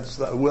 That's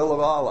the will of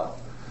Allah.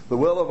 The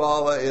will of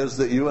Allah is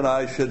that you and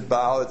I should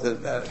bow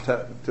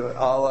to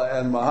Allah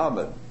and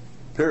Muhammad,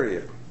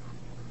 period.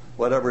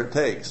 Whatever it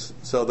takes.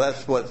 So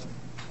that's what's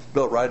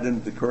built right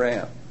into the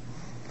Quran.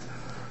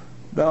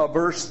 Now,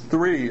 verse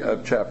 3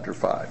 of chapter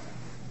 5.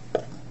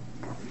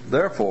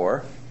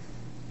 Therefore,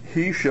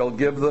 he shall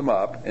give them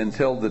up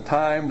until the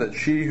time that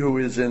she who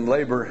is in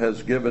labor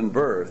has given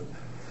birth.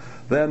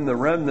 Then the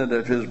remnant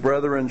of his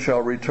brethren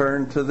shall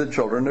return to the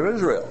children of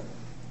Israel.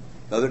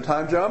 Another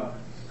time jump?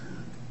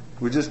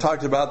 We just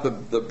talked about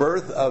the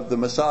birth of the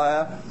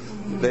Messiah,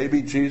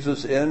 baby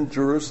Jesus in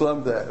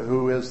Jerusalem,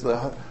 who is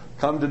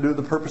come to do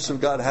the purpose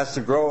of God, has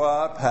to grow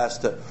up, has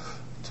to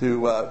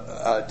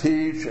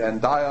teach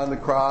and die on the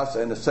cross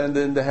and ascend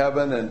into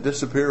heaven and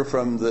disappear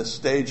from the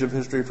stage of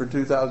history for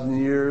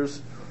 2,000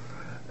 years.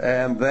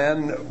 And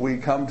then we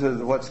come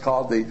to what's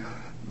called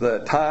the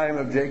time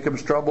of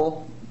Jacob's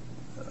trouble.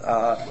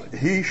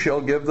 He shall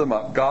give them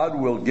up. God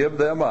will give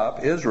them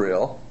up,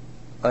 Israel,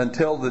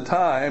 until the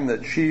time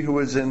that she who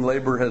is in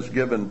labor has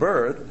given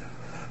birth.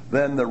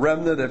 Then the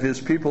remnant of his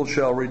people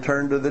shall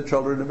return to the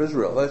children of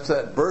Israel. That's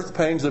that birth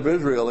pangs of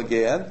Israel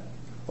again,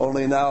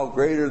 only now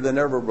greater than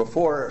ever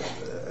before.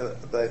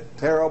 The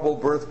terrible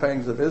birth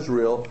pangs of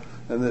Israel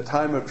and the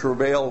time of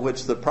travail,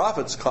 which the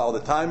prophets call the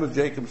time of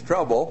Jacob's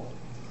trouble,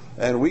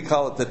 and we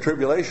call it the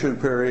tribulation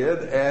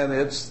period, and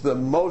it's the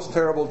most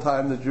terrible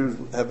time the Jews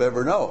have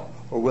ever known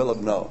or will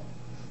have known.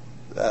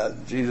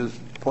 Jesus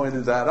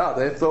pointed that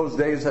out. If those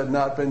days had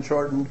not been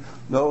shortened,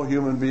 no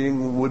human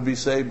being would be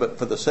saved, but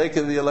for the sake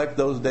of the elect,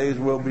 those days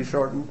will be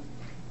shortened.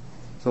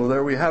 So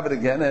there we have it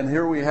again, and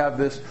here we have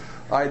this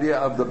idea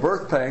of the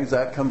birth pangs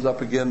that comes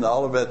up again in the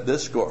Olivet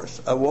Discourse.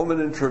 A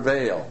woman in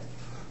travail.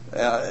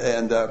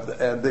 And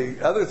the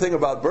other thing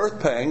about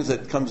birth pangs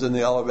that comes in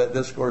the Olivet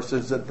Discourse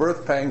is that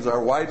birth pangs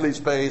are widely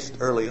spaced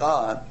early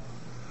on,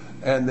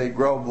 and they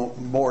grow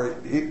more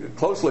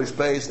closely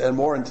spaced and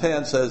more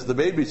intense as the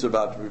baby's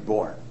about to be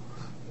born.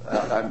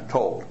 I'm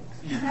told.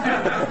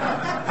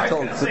 I was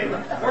going to say,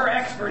 we're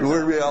experts.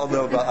 We all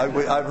know about.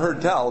 I've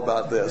heard tell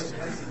about this.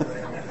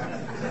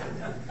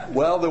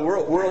 Well, the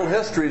world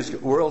history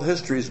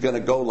is going to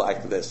go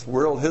like this.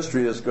 World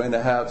history is going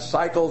to have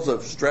cycles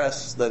of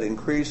stress that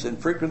increase in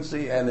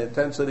frequency and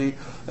intensity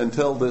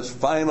until this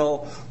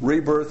final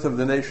rebirth of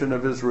the nation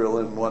of Israel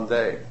in one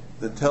day,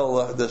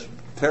 until this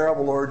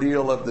terrible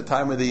ordeal of the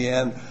time of the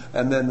end,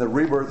 and then the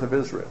rebirth of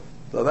Israel.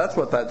 So that's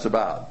what that's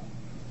about.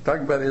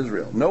 Talking about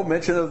Israel. No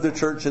mention of the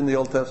church in the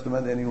Old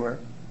Testament anywhere.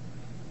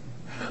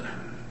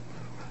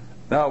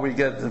 Now we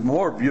get the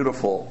more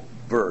beautiful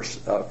verse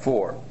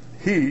 4.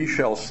 He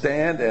shall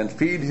stand and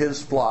feed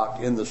his flock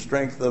in the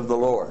strength of the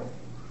Lord.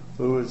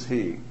 Who is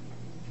he?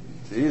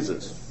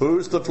 Jesus.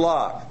 Who's the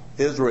flock?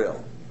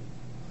 Israel.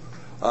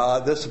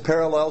 This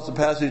parallels the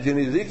passage in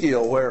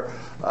Ezekiel where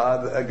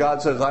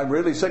God says, I'm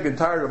really sick and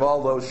tired of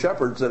all those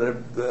shepherds that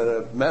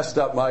have messed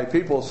up my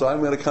people, so I'm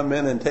going to come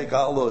in and take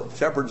all the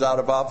shepherds out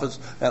of office,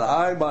 and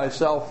I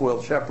myself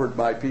will shepherd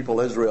my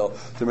people Israel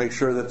to make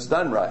sure that it's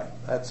done right.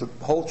 That's a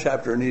whole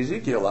chapter in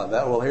Ezekiel on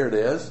that. Well, here it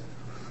is.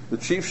 The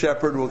chief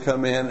shepherd will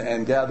come in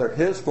and gather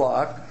his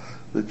flock,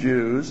 the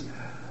Jews,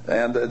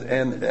 and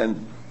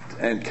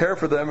care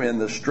for them in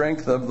the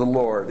strength of the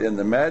Lord, in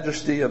the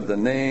majesty of the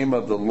name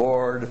of the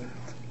Lord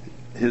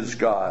his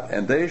God,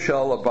 and they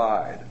shall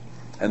abide.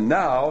 And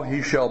now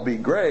he shall be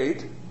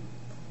great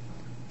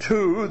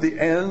to the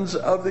ends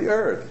of the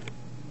earth.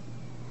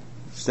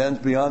 Extends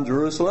beyond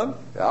Jerusalem,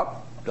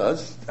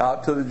 does,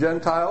 out to the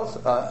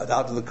Gentiles,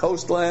 out to the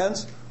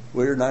coastlands.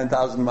 We're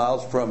 9,000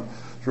 miles from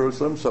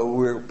Jerusalem, so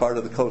we're part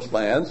of the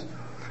coastlands.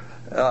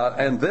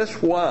 And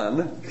this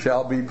one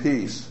shall be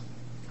peace.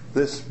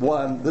 This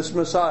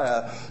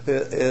Messiah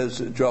is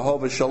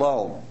Jehovah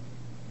Shalom,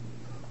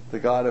 the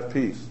God of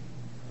peace.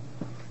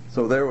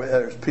 So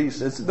there's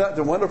peace. It's not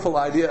the wonderful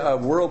idea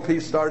of world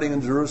peace starting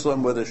in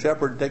Jerusalem with a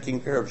shepherd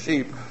taking care of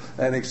sheep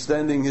and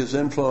extending his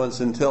influence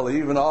until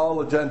even all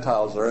the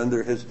Gentiles are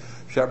under his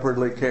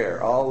shepherdly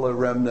care. All the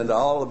remnant,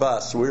 all of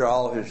us, we're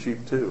all his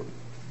sheep too.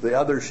 The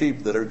other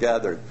sheep that are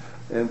gathered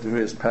into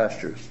his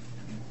pastures.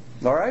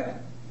 All right?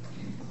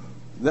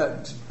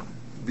 That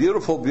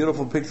beautiful,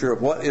 beautiful picture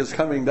of what is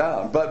coming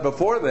down. But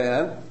before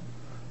then,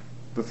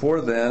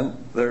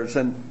 there's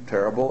a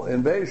terrible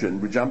invasion.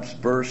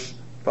 Verse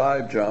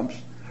 5 jumps.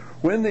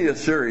 When the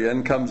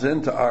Assyrian comes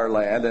into our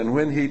land and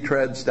when he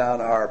treads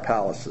down our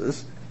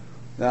palaces.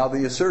 Now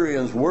the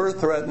Assyrians were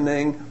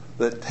threatening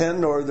the 10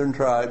 northern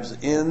tribes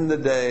in the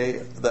day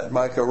that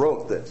Micah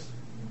wrote this.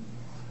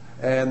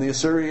 And the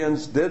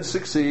Assyrians did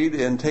succeed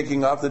in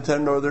taking off the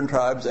 10 northern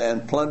tribes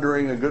and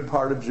plundering a good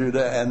part of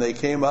Judah, and they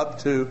came up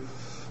to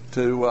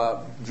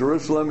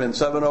Jerusalem in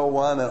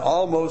 701 and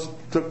almost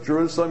took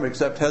Jerusalem,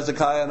 except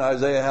Hezekiah and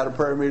Isaiah had a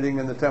prayer meeting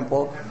in the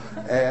temple,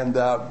 and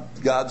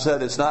God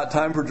said it's not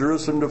time for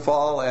Jerusalem to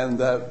fall, and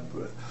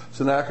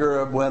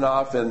Sennacherib went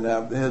off,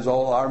 and his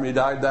whole army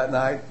died that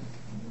night,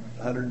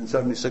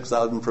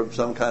 176,000 from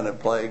some kind of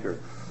plague or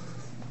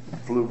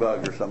flu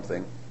bug or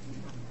something.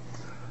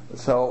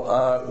 But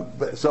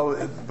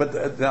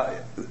now,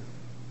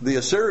 the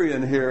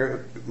Assyrian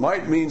here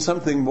might mean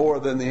something more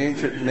than the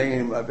ancient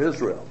name of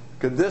Israel.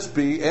 Could this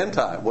be end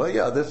time? Well,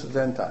 yeah, this is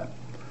end time.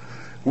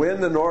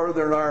 When the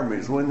northern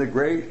armies, when the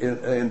great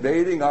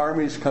invading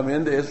armies come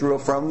into Israel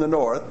from the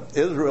north,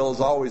 Israel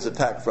is always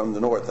attacked from the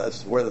north.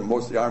 That's where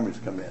most of the armies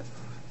come in.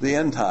 The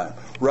end time.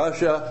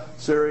 Russia,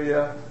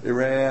 Syria,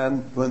 Iran,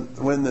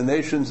 when the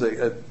nations,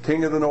 the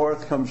king of the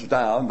north comes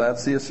down,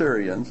 that's the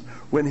Assyrians.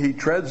 When he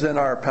treads in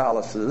our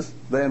palaces,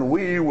 then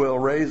we will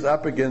raise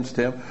up against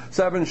him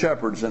 7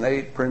 shepherds and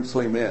 8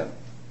 princely men.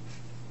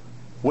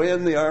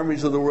 When the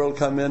armies of the world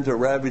come in to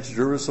ravage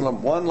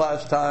Jerusalem one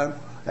last time,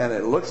 and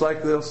it looks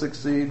like they'll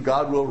succeed,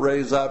 God will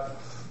raise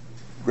up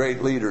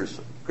great leaders,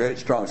 great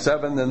strong.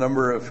 7, the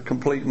number of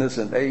completeness,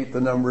 and 8, the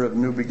number of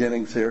new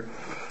beginnings here.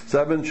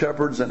 7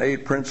 shepherds and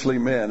 8 princely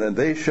men, and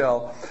they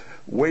shall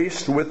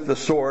waste with the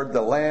sword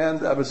the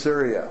land of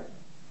Assyria.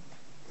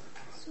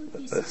 So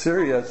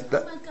Assyria. This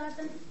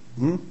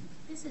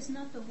is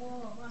not the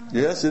war of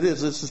Armageddon. Yes, it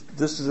is.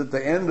 This is at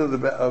the end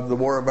of the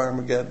war of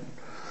Armageddon.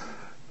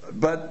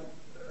 But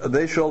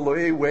they shall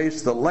lay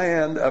waste the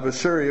land of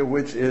Assyria,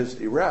 which is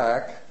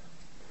Iraq,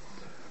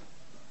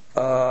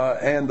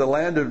 and the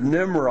land of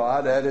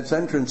Nimrod at its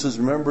entrances.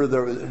 Remember,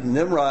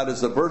 Nimrod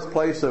is the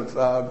birthplace of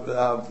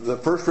the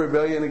first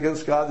rebellion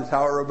against God, the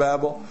Tower of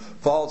Babel.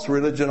 False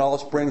religion all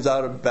springs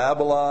out of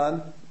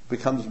Babylon,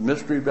 becomes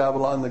Mystery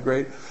Babylon the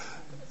Great.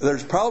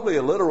 There's probably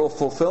a literal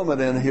fulfillment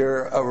in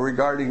here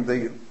regarding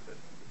the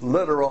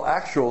literal,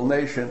 actual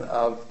nation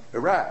of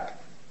Iraq.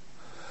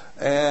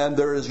 And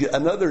there is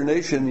another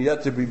nation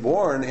yet to be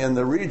born in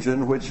the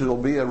region, which will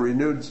be a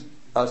renewed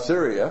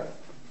Assyria.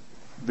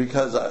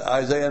 Because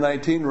Isaiah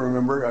 19,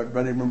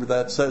 everybody remember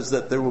that, says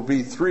that there will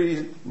be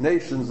 3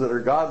 nations that are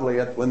godly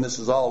when this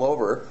is all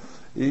over: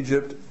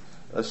 Egypt,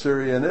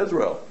 Assyria, and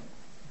Israel.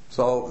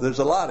 So there's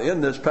a lot in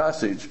this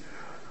passage.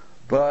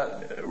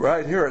 But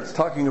right here it's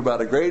talking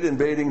about a great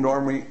invading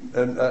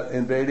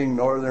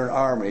northern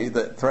army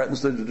that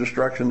threatens the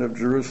destruction of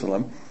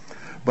Jerusalem.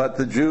 But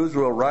the Jews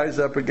will rise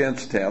up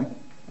against him,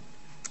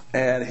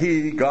 and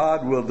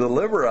God will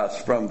deliver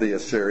us from the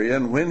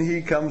Assyrian when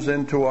he comes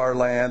into our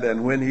land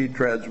and when he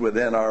treads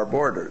within our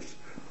borders.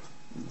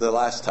 The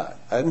last time.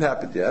 Hadn't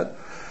happened yet.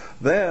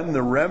 Then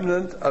the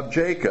remnant of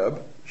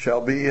Jacob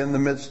shall be in the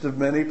midst of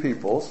many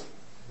peoples.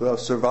 The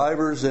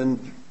survivors in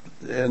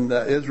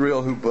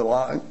Israel who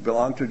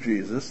belong to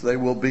Jesus. They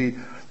will be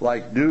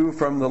like dew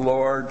from the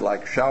Lord,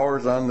 like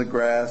showers on the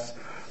grass,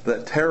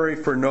 that tarry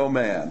for no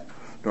man,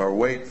 nor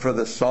wait for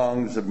the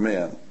songs of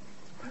men.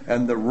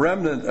 And the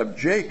remnant of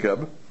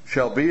Jacob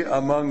shall be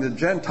among the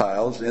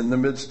Gentiles in the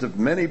midst of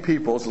many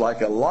peoples,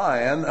 like a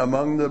lion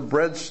among the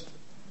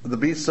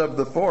beasts of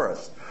the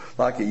forest,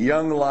 like a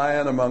young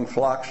lion among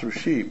flocks of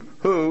sheep,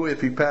 who, if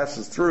he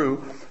passes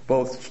through,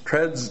 both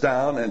treads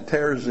down and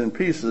tears in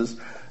pieces,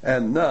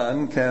 and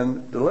none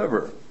can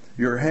deliver.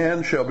 Your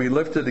hand shall be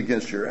lifted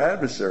against your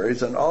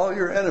adversaries, and all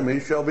your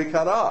enemies shall be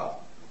cut off.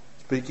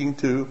 Speaking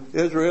to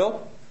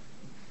Israel,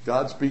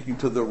 God speaking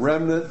to the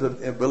remnant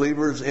of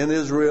believers in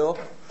Israel,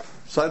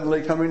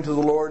 suddenly coming to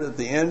the Lord at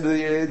the end of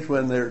the age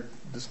when their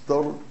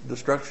total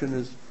destruction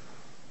is.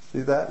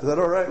 See that? Is that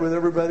all right with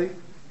everybody? So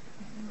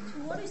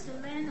what is the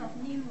land of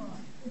Nimrod?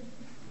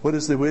 What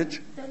is the which?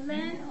 The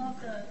land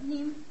of the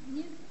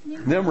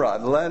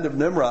Nimrod. The land of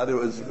Nimrod. It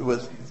was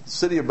the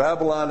city of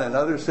Babylon and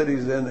other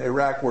cities in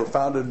Iraq were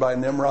founded by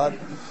Nimrod,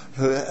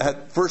 who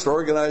had first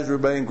organized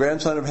rebellion,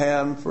 grandson of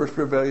Ham, first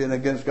rebellion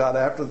against God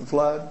after the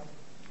flood.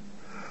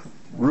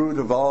 Root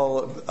of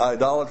all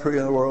idolatry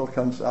in the world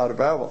comes out of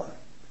Babylon.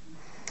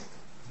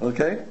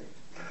 Okay?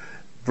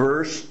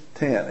 Verse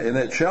 10. And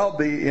it shall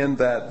be in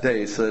that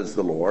day, says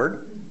the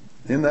Lord.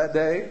 In that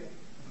day,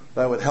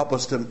 that would help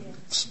us to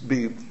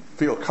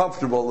feel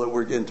comfortable that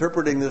we're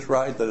interpreting this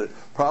right, that it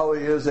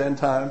probably is end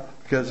time,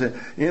 because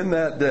in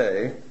that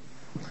day,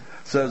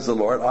 says the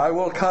Lord, I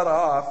will cut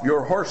off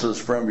your horses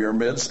from your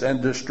midst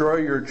and destroy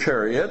your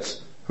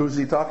chariots. Who's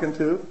he talking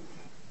to?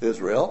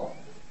 Israel.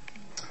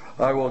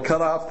 I will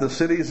cut off the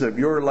cities of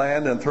your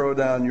land and throw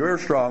down your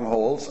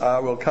strongholds. I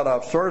will cut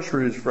off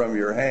sorceries from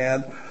your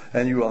hand,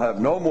 and you will have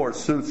no more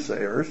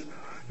soothsayers.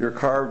 Your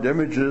carved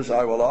images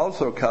I will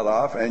also cut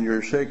off, and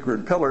your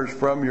sacred pillars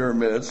from your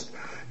midst.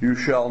 You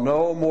shall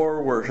no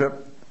more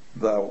worship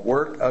the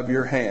work of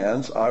your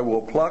hands. I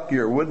will pluck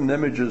your wooden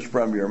images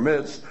from your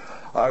midst.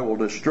 I will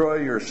destroy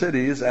your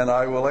cities, and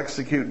I will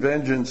execute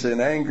vengeance in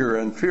anger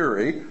and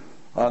fury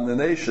on the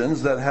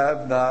nations that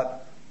have not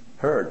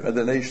heard, and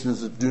the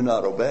nations that do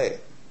not obey.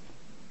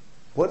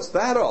 What's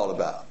that all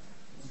about?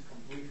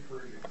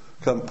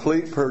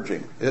 Complete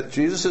purging.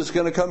 Jesus is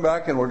going to come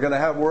back, and we're going to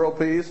have world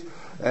peace,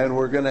 and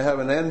we're going to have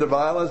an end to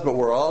violence, but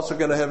we're also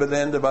going to have an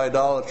end of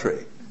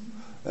idolatry.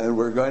 And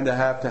we're going to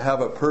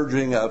have a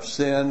purging of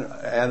sin,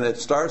 and it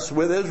starts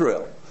with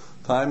Israel.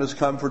 Time has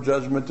come for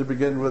judgment to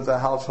begin with the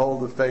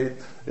household of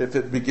faith. If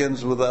it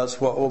begins with us,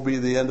 what will be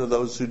the end of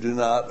those who do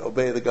not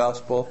obey the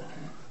gospel?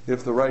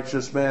 If the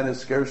righteous man is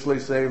scarcely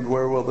saved,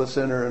 where will the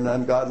sinner and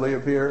ungodly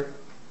appear?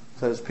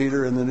 Says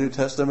Peter in the New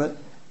Testament.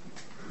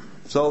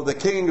 So the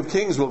King of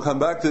Kings will come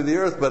back to the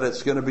earth, but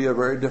it's going to be a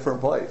very different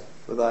place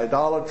with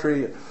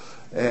idolatry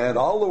and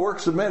all the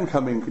works of men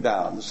coming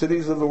down. The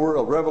cities of the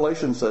world.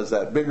 Revelation says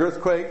that. Big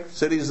earthquake,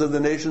 cities of the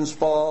nations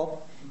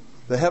fall.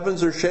 The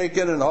heavens are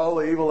shaken and all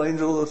the evil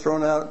angels are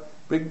thrown out.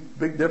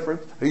 Big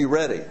difference. Are you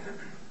ready?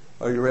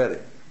 Are you ready?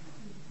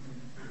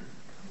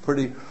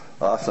 Pretty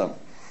awesome.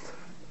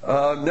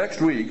 Next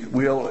week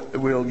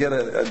we'll get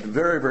a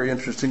very, very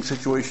interesting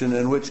situation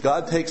in which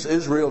God takes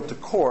Israel to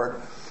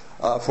court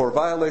for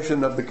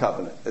violation of the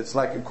covenant. It's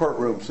like a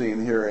courtroom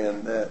scene here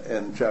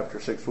in chapter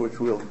 6, which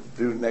we'll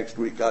do next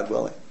week, God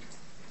willing.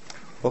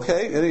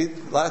 Okay, any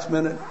last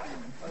minute?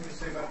 I'll just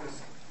say about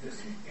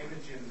this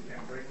image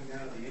and breaking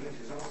down of the image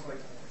is almost like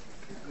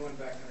going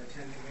back to the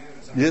Ten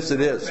Commandments. Yes,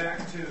 it is.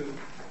 Back to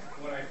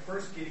when I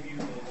first gave you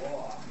the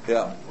law.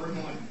 Yeah. We're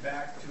going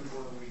back to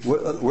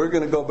where We're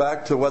going to go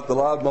back to what the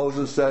law of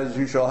Moses says,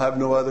 you shall have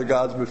no other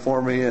gods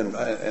before me,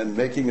 and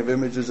making of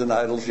images and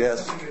idols,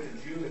 yes. Something that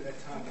the Jew at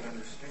that time could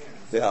understand.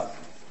 Yeah.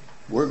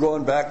 We're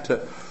going back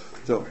to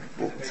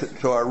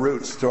our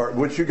roots,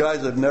 which you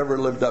guys have never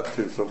lived up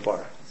to so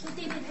far. So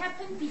did it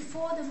happen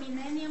before the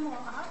millennium or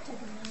after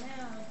the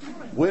millennium or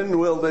during? When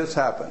will this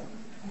happen?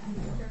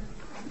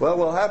 Well, it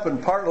will happen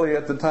partly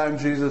at the time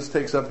Jesus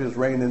takes up his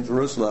reign in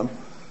Jerusalem.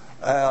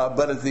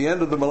 But at the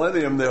end of the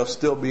millennium, there'll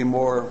still be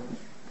more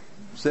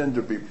sin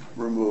to be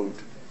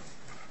removed.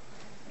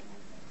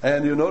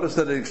 And you notice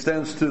that it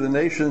extends to the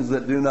nations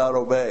that do not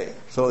obey.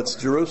 So it's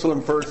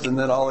Jerusalem first and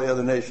then all the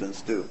other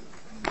nations do.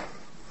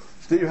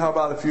 Steve, how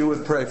about if you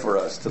would pray for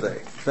us today?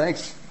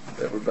 Thanks,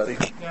 everybody.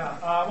 Yeah,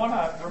 I want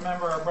to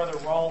remember our brother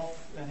Rolf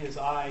and his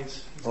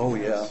eyes. He's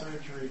going to have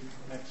surgery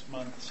next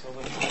month, so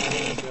let's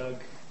remember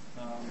Doug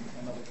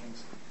and other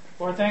things.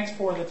 Lord, thanks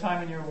for the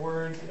time in your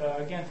word.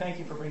 Again, thank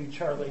you for bringing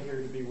Charlie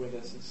here to be with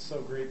us. It's so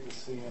great to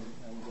see him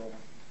and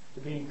to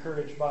be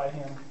encouraged by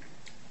him.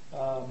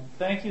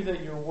 Thank you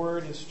that your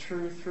word is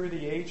true through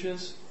the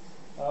ages.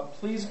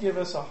 Please give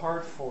us a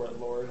heart for it,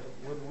 Lord.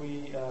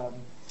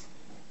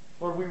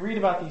 Lord, we read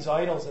about these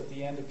idols at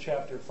the end of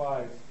chapter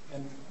 5,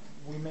 and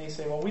we may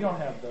say, well, we don't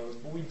have those,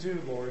 but we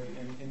do, Lord,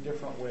 in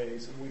different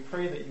ways. And we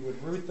pray that you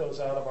would root those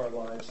out of our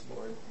lives,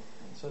 Lord,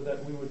 so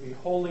that we would be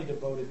wholly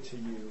devoted to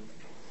you.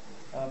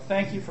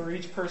 Thank you for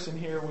each person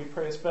here. We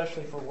pray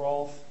especially for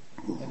Rolf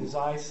and his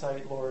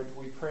eyesight, Lord.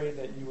 We pray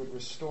that you would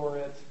restore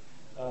it.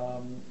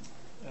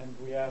 And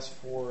we ask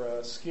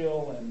for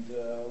skill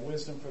and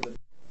wisdom for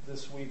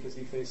this week as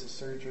he faces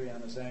surgery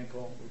on his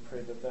ankle. We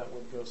pray that that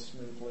would go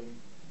smoothly.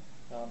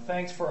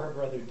 Thanks for our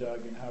brother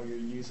Doug and how you're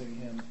using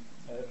him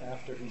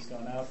after he's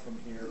gone out from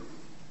here.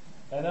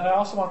 And then I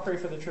also want to pray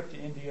for the trip to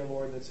India,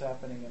 Lord, that's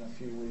happening in a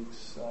few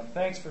weeks.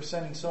 Thanks for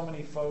sending so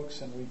many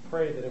folks, and we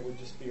pray that it would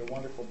just be a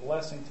wonderful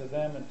blessing to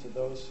them and to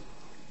those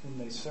whom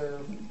they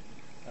serve.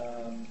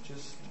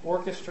 Just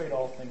orchestrate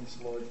all things,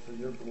 Lord, for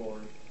your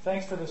glory.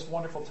 Thanks for this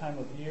wonderful time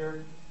of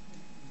year.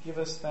 Give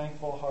us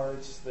thankful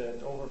hearts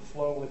that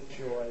overflow with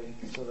joy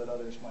so that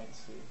others might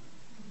see.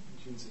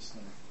 In Jesus'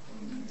 name.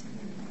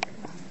 Amen.